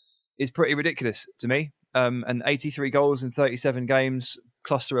is pretty ridiculous to me. And 83 goals in 37 games,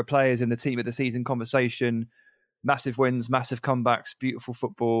 cluster of players in the team of the season conversation, massive wins, massive comebacks, beautiful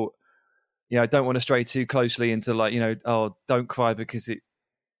football. I don't want to stray too closely into don't cry because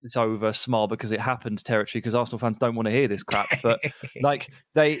it's over, smile because it happened territory, because Arsenal fans don't want to hear this crap. But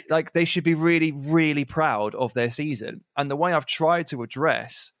they should be really, really proud of their season. And the way I've tried to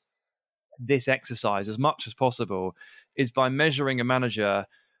address this exercise as much as possible is by measuring a manager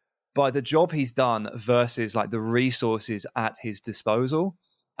by the job he's done versus the resources at his disposal.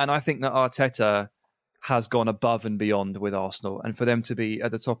 And I think that Arteta has gone above and beyond with Arsenal, and for them to be at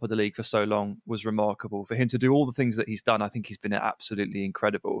the top of the league for so long was remarkable. For him to do all the things that he's done, I think he's been absolutely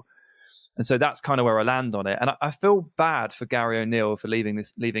incredible. And so that's kind of where I land on it. And I feel bad for Gary O'Neill for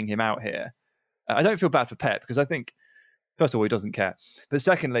leaving him out here. I don't feel bad for Pep because I think, first of all, he doesn't care. But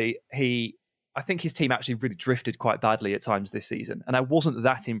secondly, I think his team actually really drifted quite badly at times this season. And I wasn't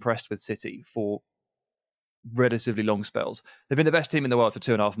that impressed with City for relatively long spells. They've been the best team in the world for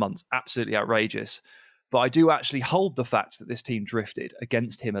 2.5 months. Absolutely outrageous. But I do actually hold the fact that this team drifted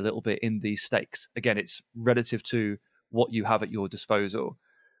against him a little bit in these stakes. Again, it's relative to what you have at your disposal.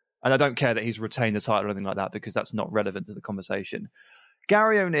 And I don't care that he's retained the title or anything like that, because that's not relevant to the conversation.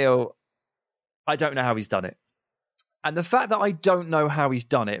 Gary O'Neill, I don't know how he's done it. And the fact that I don't know how he's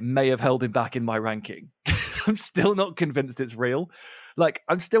done it may have held him back in my ranking. I'm still not convinced it's real. Like,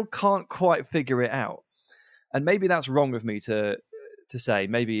 I still can't quite figure it out. And maybe that's wrong of me to say.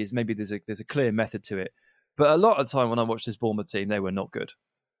 Maybe there's a clear method to it. But a lot of the time when I watched this Bournemouth team, they were not good.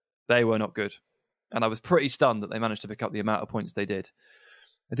 They were not good. And I was pretty stunned that they managed to pick up the amount of points they did.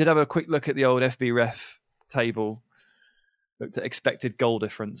 I did have a quick look at the old FB Ref table. Looked at expected goal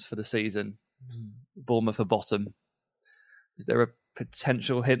difference for the season. Bournemouth are bottom. Is there a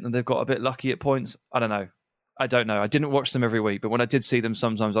potential hint that they've got a bit lucky at points? I don't know. I didn't watch them every week, but when I did see them,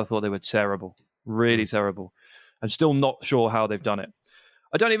 sometimes I thought they were terrible. Really terrible. I'm still not sure how they've done it.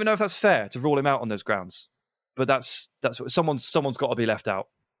 I don't even know if that's fair to rule him out on those grounds. But that's what someone's got to be left out.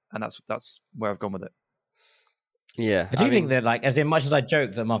 And that's where I've gone with it. Yeah. I think that, like, as much as I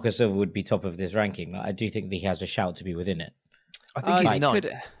joke that Marco Silva would be top of this ranking, like, I do think that he has a shout to be within it. I think he's not.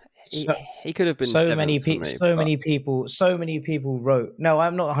 He could have been so many people wrote. No,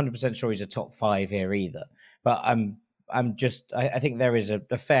 I'm not 100% sure he's a top 5 here either. But I think there is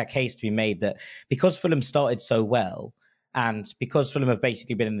a fair case to be made that because Fulham started so well, and because Fulham have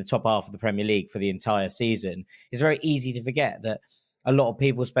basically been in the top half of the Premier League for the entire season, it's very easy to forget that a lot of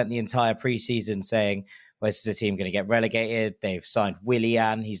people spent the entire pre-season saying, well, this is a team going to get relegated. They've signed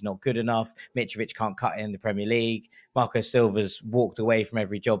Willian. He's not good enough. Mitrovic can't cut it in the Premier League. Marco Silva's walked away from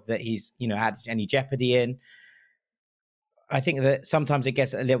every job that he's, had any jeopardy in. I think that sometimes it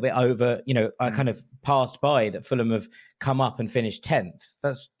gets a little bit over, I kind of passed by that Fulham have come up and finished 10th.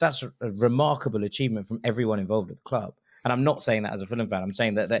 That's a remarkable achievement from everyone involved at the club. And I'm not saying that as a Fulham fan. I'm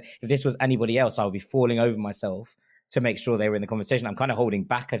saying that if this was anybody else, I would be falling over myself to make sure they were in the conversation. I'm kind of holding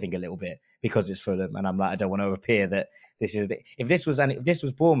back, I think, a little bit because it's Fulham, and I'm like, I don't want to appear that this is. If this was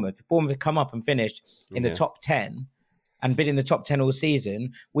Bournemouth, if Bournemouth had come up and finished in the top 10 and been in the top 10 all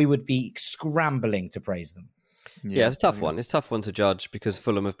season, we would be scrambling to praise them. Yeah, it's a tough one. It's a tough one to judge because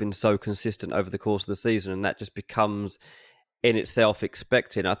Fulham have been so consistent over the course of the season, and that just becomes in itself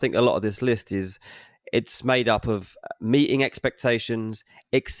expected. I think a lot of this list it's made up of meeting expectations,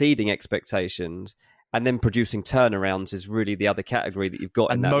 exceeding expectations, and then producing turnarounds is really the other category that you've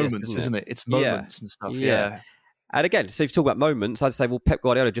got. And in that moments, list, isn't it? It's moments and stuff. Yeah. And again, so if you talk about moments, I'd say, well, Pep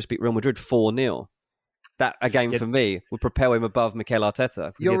Guardiola just beat Real Madrid 4-0. That, again, for me, would propel him above Mikel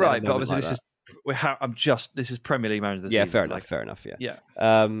Arteta. You're right, but obviously this is Premier League Manager of the season. Fair enough.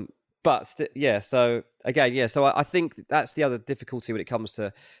 So I think that's the other difficulty when it comes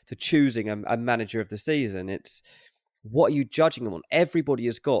to choosing a manager of the season. It's what are you judging them on? Everybody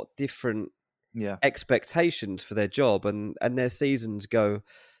has got different expectations for their job, and their seasons go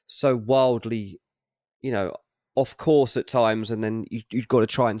so wildly, off course at times, and then you've got to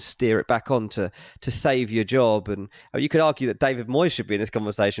try and steer it back on to save your job. And you could argue that David Moyes should be in this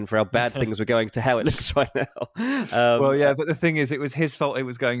conversation for how bad things were going to how it looks right now. But the thing is, it was his fault it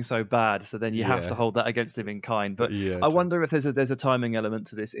was going so bad, so then you have to hold that against him in kind. But I wonder if there's a timing element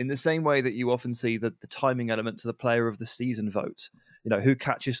to this, in the same way that you often see the timing element to the player of the season vote. Who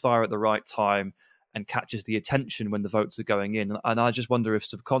catches fire at the right time and catches the attention when the votes are going in. And I just wonder if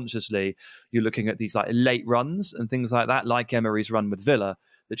subconsciously you're looking at these like late runs and things like that, like Emery's run with Villa,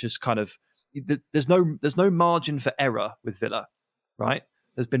 that just kind of, there's no margin for error with Villa, right?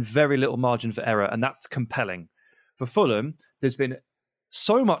 There's been very little margin for error, and that's compelling. For Fulham, there's been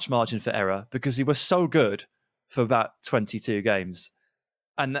so much margin for error because he was so good for about 22 games.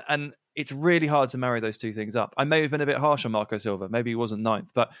 And it's really hard to marry those two things up. I may have been a bit harsh on Marco Silva. Maybe he wasn't 9th,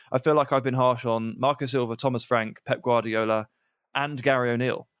 but I feel like I've been harsh on Marco Silva, Thomas Frank, Pep Guardiola, and Gary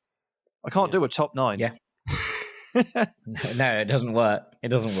O'Neill. I can't do a top 9. Yeah. No, it doesn't work.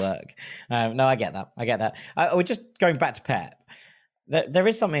 No, I get that. We're just going back to Pep. There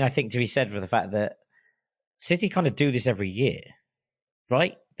is something I think to be said for the fact that City kind of do this every year,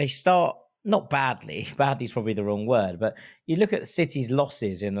 right? They start not badly. Badly is probably the wrong word, but you look at City's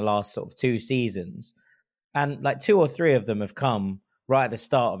losses in the last sort of 2 seasons, and like 2 or 3 of them have come right at the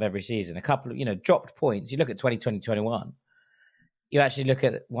start of every season. A couple of, dropped points. You look at 2020-21. You actually look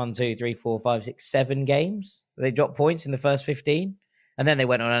at 1, 2, 3, 4, 5, 6, 7 games. They dropped points in the first 15. And then they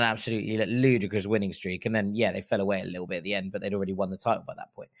went on an absolutely ludicrous winning streak. And then, they fell away a little bit at the end, but they'd already won the title by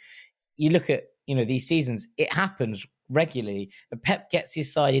that point. You look at, these seasons, it happens regularly. And Pep gets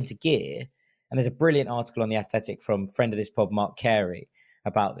his side into gear. And there's a brilliant article on The Athletic from friend of this pod, Mark Carey,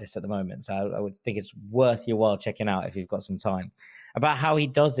 about this at the moment. So I would think it's worth your while checking out if you've got some time, about how he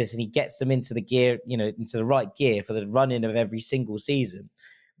does this and he gets them into the gear, into the right gear for the run-in of every single season.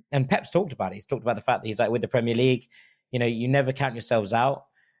 And Pep's talked about it. He's talked about the fact that he's like, with the Premier League, you never count yourselves out.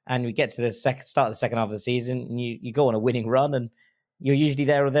 And we get to the start of the second half of the season, and you go on a winning run, and you're usually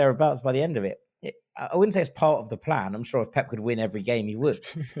there or thereabouts by the end of it. I wouldn't say it's part of the plan. I'm sure if Pep could win every game, he would.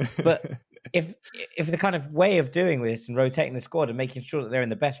 But if the kind of way of doing this and rotating the squad and making sure that they're in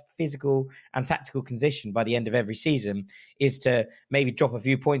the best physical and tactical condition by the end of every season is to maybe drop a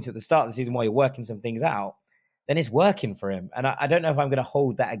few points at the start of the season while you're working some things out, then it's working for him. And I don't know if I'm going to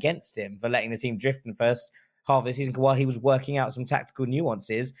hold that against him for letting the team drift in the first half of the season while he was working out some tactical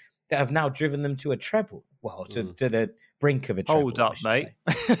nuances that have now driven them to a treble. Well, to the brink of a treble. Hold up, mate.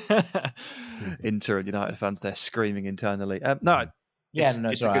 Inter and United fans, they're screaming internally.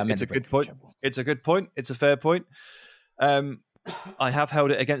 It's a good point. It's a good point. It's a fair point. I have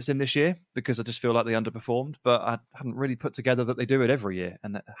held it against him this year because I just feel like they underperformed, but I hadn't really put together that they do it every year,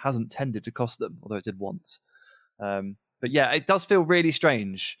 and it hasn't tended to cost them, although it did once. But yeah, it does feel really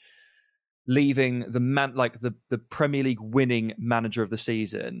strange leaving the Premier League winning manager of the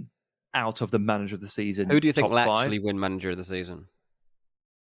season out of the manager of the season. Who do you think will five. actually win manager of the season?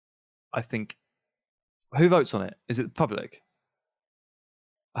 I think. Who votes on it? Is it the public?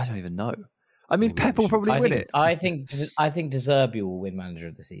 I don't even know. I mean, Pep will probably win it. I think De Zerbi will win manager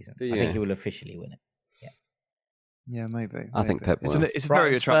of the season. Yeah. I think he will officially win it. Yeah, maybe. I think Pep will. It's a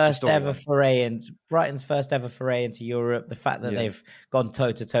very attractive Brighton's first ever foray into Europe. The fact that they've gone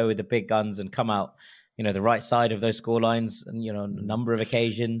toe to toe with the big guns and come out, the right side of those scorelines, and a number of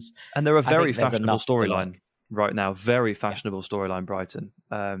occasions. And they're a very fashionable storyline right now. Very fashionable storyline, Brighton.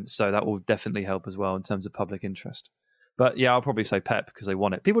 So that will definitely help as well in terms of public interest. But yeah, I'll probably say Pep because they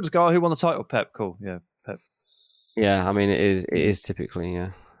won it. People just go, "Oh, who won the title?" Pep. Cool. Yeah, Pep. Yeah, I mean, it is typically how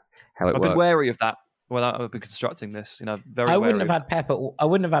it works. I've been wary of that. Well, I've been constructing this. I wouldn't have had Pep at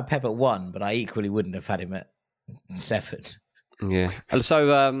 1, but I equally wouldn't have had him at 7. Yeah.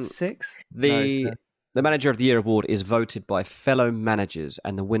 So 6. The Manager of the Year award is voted by fellow managers,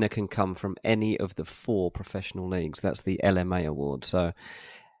 and the winner can come from any of the 4 professional leagues. That's the LMA award. So,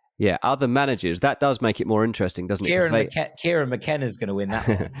 yeah, other managers, that does make it more interesting, doesn't it? Kieran McKenna's going to win that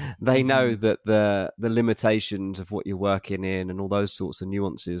one. They know that the limitations of what you're working in and all those sorts of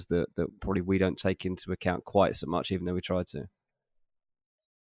nuances that probably we don't take into account quite so much, even though we try to.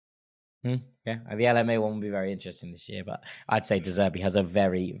 Yeah, the LMA one will be very interesting this year, but I'd say De Zerbi has a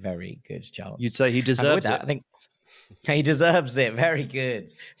very, very good chance. You'd say he deserves it? I think he deserves it. Very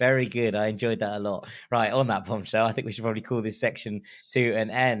good. Very good. I enjoyed that a lot. Right, on that bombshell, I think we should probably call this section to an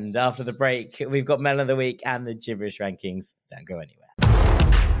end. After the break, we've got Melon of the Week and the Gibberish Rankings. Don't go anywhere.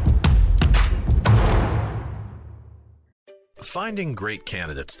 Finding great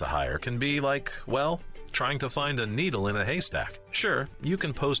candidates to hire can be like, trying to find a needle in a haystack. Sure, you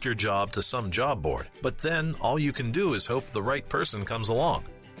can post your job to some job board, but then all you can do is hope the right person comes along.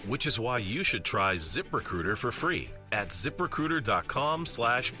 Which is why you should try ZipRecruiter for free at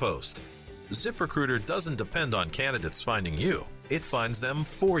ZipRecruiter.com/post. ZipRecruiter doesn't depend on candidates finding you. It finds them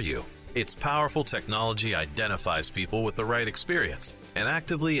for you. Its powerful technology identifies people with the right experience and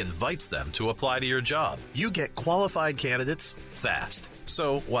actively invites them to apply to your job. You get qualified candidates fast.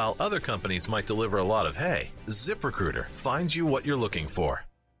 So while other companies might deliver a lot of hay, ZipRecruiter finds you what you're looking for.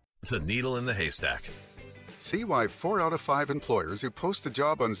 The needle in the haystack. See why 4 out of 5 employers who post a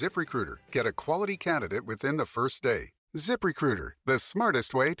job on ZipRecruiter get a quality candidate within the first day. ZipRecruiter, the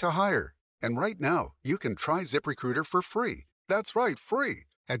smartest way to hire. And right now, you can try ZipRecruiter for free. That's right, free.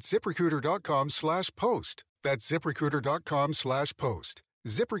 At ZipRecruiter.com/post. That's ZipRecruiter.com/post.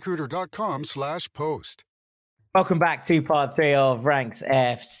 ZipRecruiter.com/post. Welcome back to part 3 of Ranks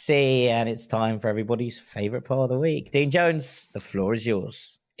FC, and it's time for everybody's favourite part of the week. Dean Jones, the floor is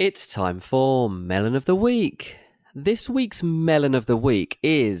yours. It's time for Melon of the Week. This week's Melon of the Week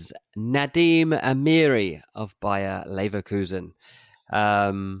is Nadim Amiri of Bayer Leverkusen.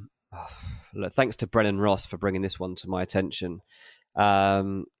 Thanks to Brennan Ross for bringing this one to my attention.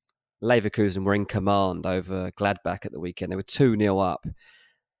 Leverkusen were in command over Gladbach at the weekend. They were 2-0 up.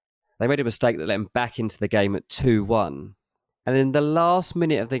 They made a mistake that let them back into the game at 2-1. And in the last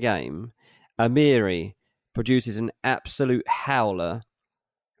minute of the game, Amiri produces an absolute howler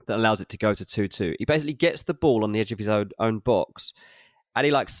that allows it to go to 2-2. He basically gets the ball on the edge of his own box and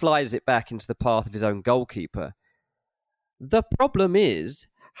he slides it back into the path of his own goalkeeper. The problem is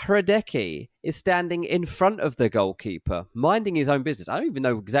Hradecki is standing in front of the goalkeeper, minding his own business. I don't even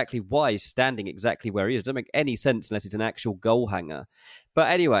know exactly why he's standing exactly where he is. It doesn't make any sense unless it's an actual goal hanger. But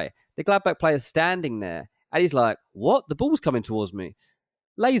anyway, the Gladbach player's standing there and he's like, what? The ball's coming towards me.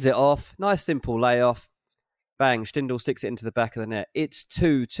 Lays it off. Nice simple layoff. Bang, Stindl sticks it into the back of the net. It's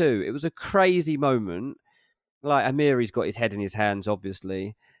 2-2. It was a crazy moment. Amiri's got his head in his hands,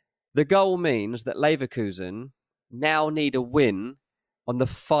 obviously. The goal means that Leverkusen now need a win on the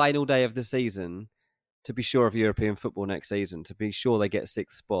final day of the season to be sure of European football next season, to be sure they get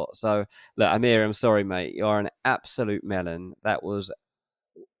 6th spot. So, look, Amir, I'm sorry, mate. You're an absolute melon. That was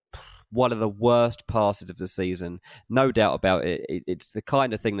one of the worst passes of the season. No doubt about it. It's the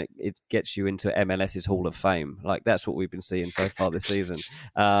kind of thing that it gets you into MLS's Hall of Fame. Like, that's what we've been seeing so far this season.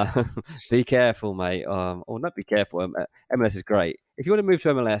 Be careful, mate. Or not be careful. MLS is great. If you want to move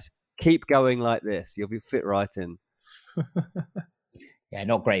to MLS, keep going like this. You'll be fit right in. Yeah,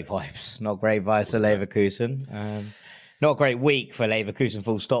 not great vibes. Not great vibes for Leverkusen. Not a great week for Leverkusen,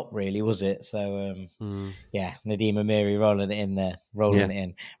 full stop, really, was it? So, yeah, Nadim Amiri rolling it in there. Rolling it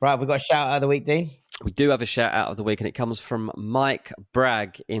in. Right, we've got a shout out of the week, Dean. We do have a shout out of the week, and it comes from Mike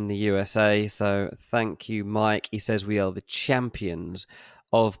Bragg in the USA. So thank you, Mike. He says we are the champions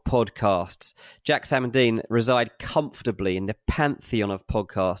of podcasts. Jack, Sam and Dean reside comfortably in the pantheon of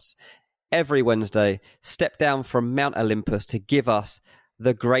podcasts. Every Wednesday, step down from Mount Olympus to give us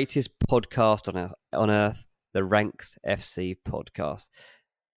the greatest podcast on earth, the Ranks FC podcast.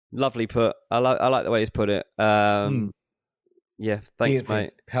 Lovely put. I like the way he's put it. Yeah, thanks, Beautiful.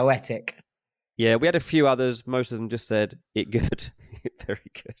 mate. Poetic. Yeah, we had a few others. Most of them just said, it good. Very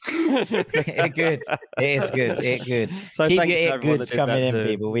good. It good. It is good. It good. So keep thanks your to it everyone goods that did coming that in, too.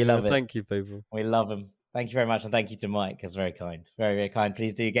 people. We love it. Thank you, people. We love them. Thank you very much. And thank you to Mike. That's very kind. Very, very kind.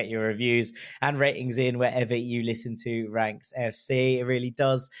 Please do get your reviews and ratings in wherever you listen to Ranks FC. It really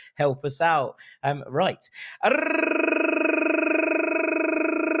does help us out. Right.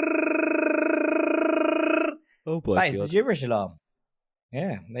 Oh, boy. That is the gibberish alarm.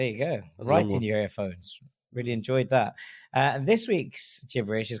 Yeah, there you go. That's right a long in your earphones. Really enjoyed that. And this week's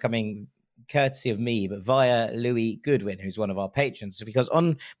gibberish is coming courtesy of me, but via Louis Goodwin, who's one of our patrons. Because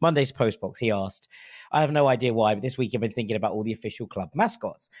on Monday's postbox, he asked, I have no idea why, but this week I've been thinking about all the official club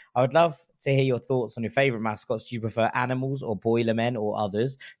mascots. I would love to hear your thoughts on your favourite mascots. Do you prefer animals or Boilermen or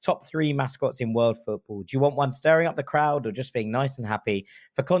others? Top 3 mascots in world football. Do you want one stirring up the crowd or just being nice and happy?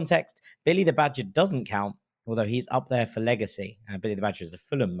 For context, Billy the Badger doesn't count, although he's up there for legacy. Billy the Badger is the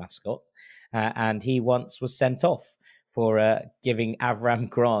Fulham mascot, and he once was sent off for giving Avram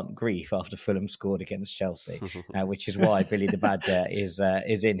Grant grief after Fulham scored against Chelsea, which is why Billy the Badger is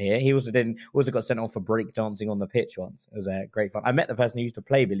in here. He also got sent off for breakdancing on the pitch once. It was great fun. I met the person who used to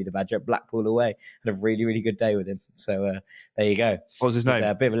play Billy the Badger at Blackpool away. Had a really, really good day with him. So there you go. What was his name?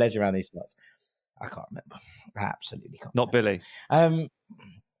 A bit of a legend around these spots. I can't remember. I absolutely can't. Not remember. Billy.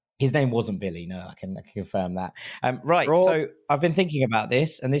 His name wasn't Billy. No, I can confirm that. Right. So I've been thinking about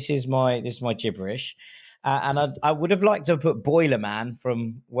this, and this is my gibberish. And I would have liked to have put Boilerman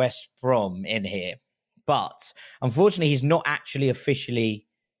from West Brom in here, but unfortunately, he's not actually officially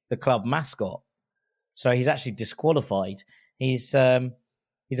the club mascot, so he's actually disqualified. He's a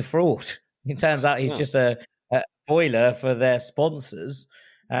fraud. It turns out he's just a boiler for their sponsors,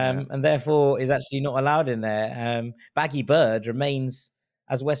 and therefore is actually not allowed in there. Baggy Bird remains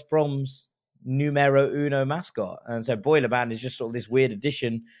as West Brom's numero uno mascot, and so Boilerman is just sort of this weird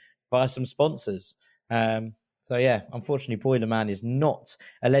addition via some sponsors. So yeah, unfortunately, Boilerman is not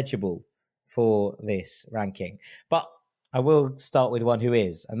eligible for this ranking. But I will start with one who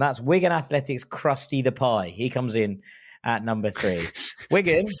is, and that's Wigan Athletics' Krusty the Pie. He comes in at number 3.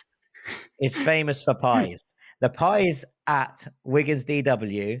 Wigan is famous for pies. The pies at Wigan's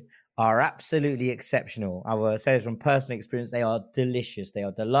DW are absolutely exceptional. I will say this from personal experience. They are delicious. They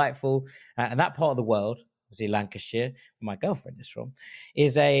are delightful. And that part of the world, obviously Lancashire, where my girlfriend is from,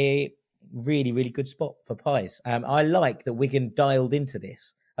 is a really, really good spot for pies. I like that Wigan dialed into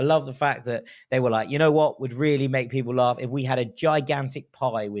this. I love the fact that they were like, you know what would really make people laugh if we had a gigantic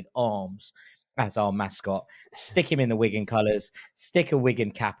pie with arms as our mascot, stick him in the Wigan colours, stick a Wigan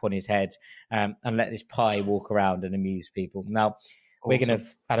cap on his head, and let this pie walk around and amuse people. Now, Wigan have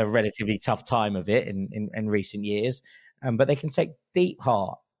had a relatively tough time of it in recent years, but they can take deep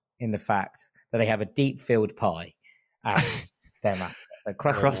heart in the fact that they have a deep-filled pie as their mascot.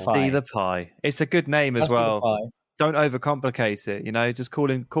 Krusty the Pie. It's a good name as well. Don't overcomplicate it. Just call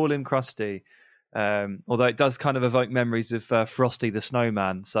him Krusty. Although it does kind of evoke memories of Frosty the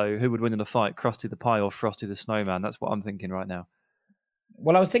Snowman. So who would win in a fight, Krusty the Pie or Frosty the Snowman? That's what I'm thinking right now.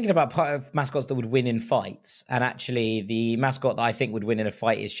 Well, I was thinking about part of mascots that would win in fights, and actually the mascot that I think would win in a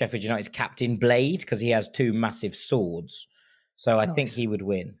fight is Sheffield United's Captain Blade, because he has 2 massive swords. So I think he would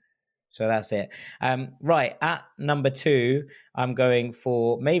win. So that's it. Right, at number 2, I'm going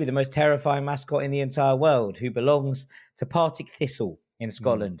for maybe the most terrifying mascot in the entire world, who belongs to Partick Thistle in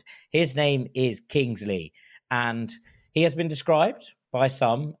Scotland. His name is Kingsley, and he has been described by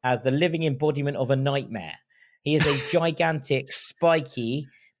some as the living embodiment of a nightmare. He is a gigantic, spiky,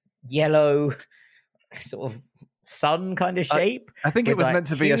 yellow, sort of sun kind of shape. I think it was like meant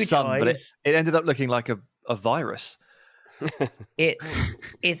to be a huge sun, but eyes. it ended up looking like a virus.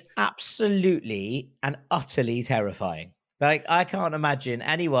 It's absolutely and utterly terrifying. Like, I can't imagine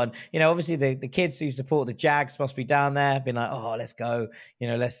anyone, obviously the kids who support the Jags must be down there being like, oh, let's go,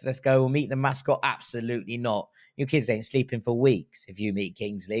 let's go, we'll meet the mascot. Absolutely not. Your kids ain't sleeping for weeks if you meet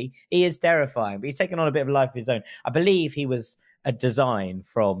Kingsley. He is terrifying, but he's taken on a bit of a life of his own. I believe he was a design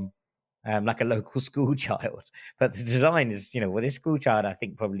from like a local school child, but the design is, this school child I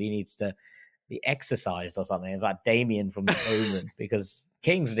think probably needs to be exercised or something. It's like Damien from The Omen, because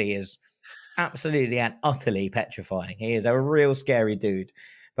Kingsley is absolutely and utterly petrifying. He is a real scary dude,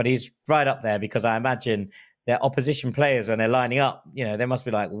 but he's right up there because I imagine their opposition players, when they're lining up, they must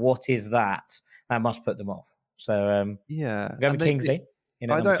be like, what is that? That must put them off. So yeah, go with Kingsley.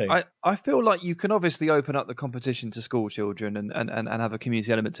 I feel like you can obviously open up the competition to school children and have a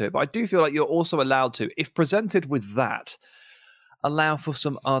community element to it, but I do feel like you're also allowed to, if presented with that, allow for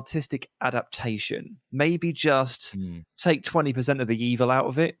some artistic adaptation. Maybe just take 20% of the evil out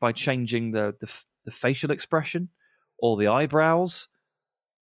of it by changing the facial expression or the eyebrows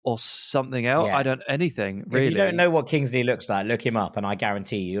or something else. Yeah. Anything really. If you don't know what Kingsley looks like, look him up, and I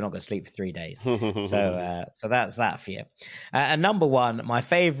guarantee you're not going to sleep for 3 days. So that's that for you. And number one, my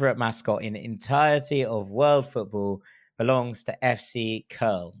favorite mascot in the entirety of world football belongs to FC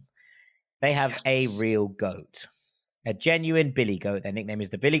Köln. They have a real goat. A genuine Billy Goat. Their nickname is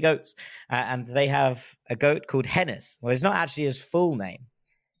the Billy Goats. And they have a goat called Hennes. Well, it's not actually his full name.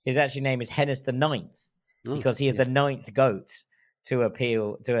 His actual name is Hennes the Ninth, because he is the ninth goat to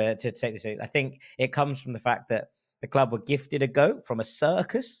appeal to take this. I think it comes from the fact that the club were gifted a goat from a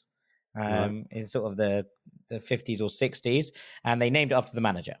circus in sort of the 50s or 60s. And they named it after the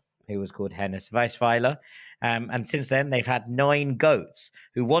manager, who was called Hennes Weisweiler. And since then, they've had 9 goats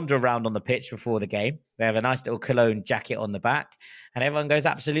who wander around on the pitch before the game. They have a nice little Cologne jacket on the back, and everyone goes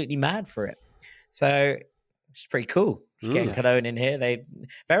absolutely mad for it. So it's pretty cool. Just getting Cologne in here.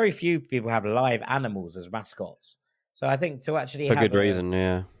 Very few people have live animals as mascots. So I think to actually for have good reason,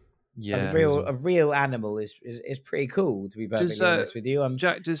 a real animal is pretty cool, to be perfectly honest with you.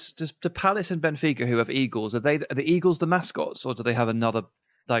 Jack, does Palace and Benfica, who have eagles, are the eagles the mascots, or do they have another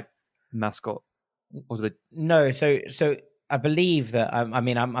mascot? Or do they... No, so I believe that I'm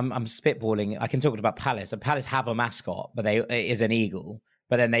spitballing. I can talk about Palace. And Palace have a mascot, but it is an eagle.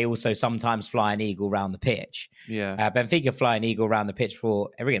 But then they also sometimes fly an eagle around the pitch. Yeah. Benfica fly an eagle around the pitch for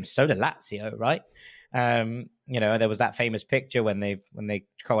every game. So did Lazio, right? There was that famous picture when they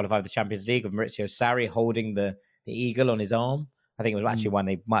qualified the Champions League of Maurizio Sarri holding the eagle on his arm. I think it was actually when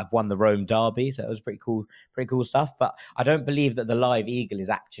they might have won the Rome derby. So it was pretty cool stuff. But I don't believe that the live eagle is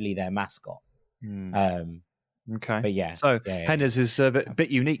actually their mascot. Okay. But yeah. So Hennes is a bit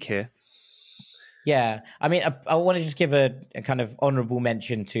unique here. Yeah. I mean, I want to just give a kind of honourable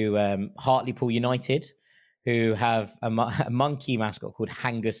mention to Hartlepool United, who have a monkey mascot called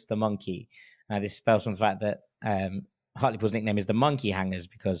Hangus the Monkey. This spells from the fact that Hartlepool's nickname is the Monkey Hangers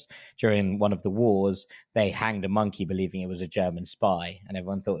because during one of the wars, they hanged a monkey believing it was a German spy, and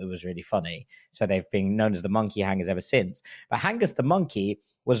everyone thought it was really funny. So they've been known as the Monkey Hangers ever since. But Hangus the Monkey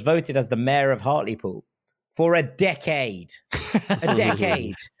was voted as the mayor of Hartlepool for a decade. A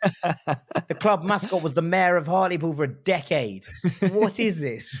decade. The club mascot was the mayor of Hartlepool for a decade. What is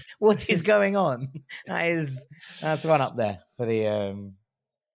this? What is going on? That's one up there for the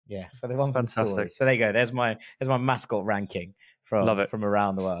for the one. Fantastic. So there you go. There's my mascot ranking from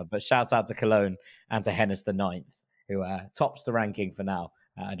around the world. But shouts out to Cologne and to Hennes the Ninth, who tops the ranking for now.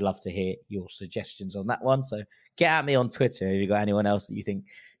 I'd love to hear your suggestions on that one. So get at me on Twitter if you've got anyone else that you think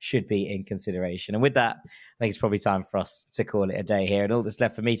should be in consideration. And with that, I think it's probably time for us to call it a day here. And all that's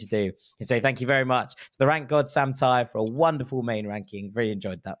left for me to do is say thank you very much to the rank god Sam Tighe for a wonderful main ranking. Really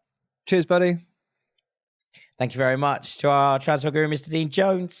enjoyed that. Cheers, buddy. Thank you very much to our transfer guru, Mr. Dean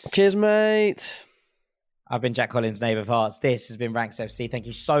Jones. Cheers, mate. I've been Jack Collins, Knave of Hearts. This has been Ranks FC. Thank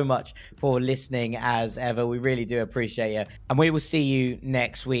you so much for listening as ever. We really do appreciate you. And we will see you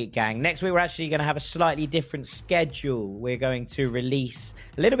next week, gang. Next week, we're actually going to have a slightly different schedule. We're going to release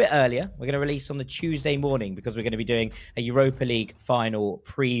a little bit earlier. We're going to release on the Tuesday morning because we're going to be doing a Europa League final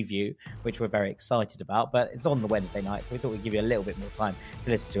preview, which we're very excited about. But it's on the Wednesday night, so we thought we'd give you a little bit more time to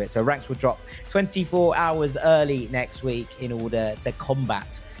listen to it. So Ranks will drop 24 hours early next week in order to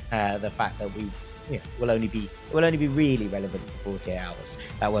combat the fact that will only be really relevant for 48 hours.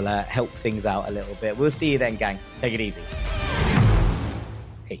 That will help things out a little bit. We'll see you then, gang. Take it easy.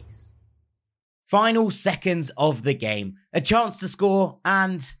 Peace. Final seconds of the game. A chance to score,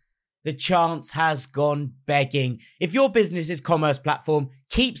 and the chance has gone begging. If your business's commerce platform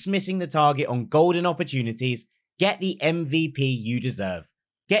keeps missing the target on golden opportunities, Get the MVP you deserve.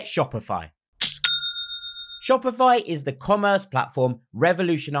 Get Shopify. Shopify is the commerce platform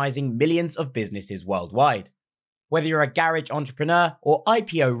revolutionizing millions of businesses worldwide. Whether you're a garage entrepreneur or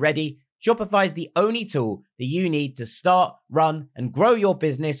IPO ready, Shopify is the only tool that you need to start, run, and grow your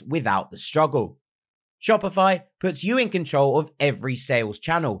business without the struggle. Shopify puts you in control of every sales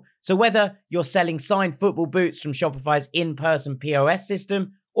channel. So whether you're selling signed football boots from Shopify's in-person POS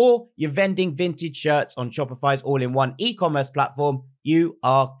system, or you're vending vintage shirts on Shopify's all-in-one e-commerce platform, you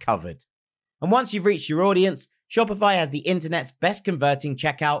are covered. And once you've reached your audience, Shopify has the internet's best converting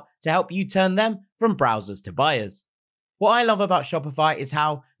checkout to help you turn them from browsers to buyers. What I love about Shopify is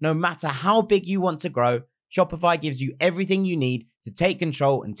how, no matter how big you want to grow, Shopify gives you everything you need to take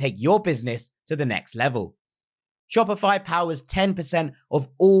control and take your business to the next level. Shopify powers 10% of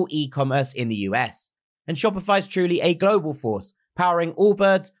all e-commerce in the US. And Shopify is truly a global force, powering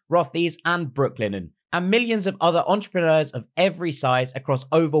Allbirds, Rothy's, and Brooklinen, and millions of other entrepreneurs of every size across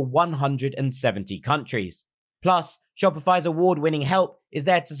over 170 countries. Plus, Shopify's award-winning help is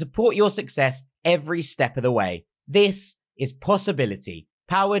there to support your success every step of the way. This is Possibility,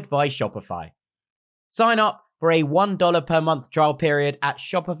 powered by Shopify. Sign up for a $1 per month trial period at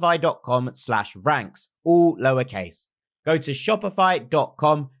shopify.com/ranks, all lowercase. Go to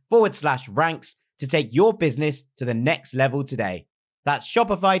shopify.com/ranks to take your business to the next level today. That's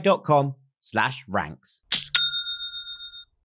shopify.com/ranks.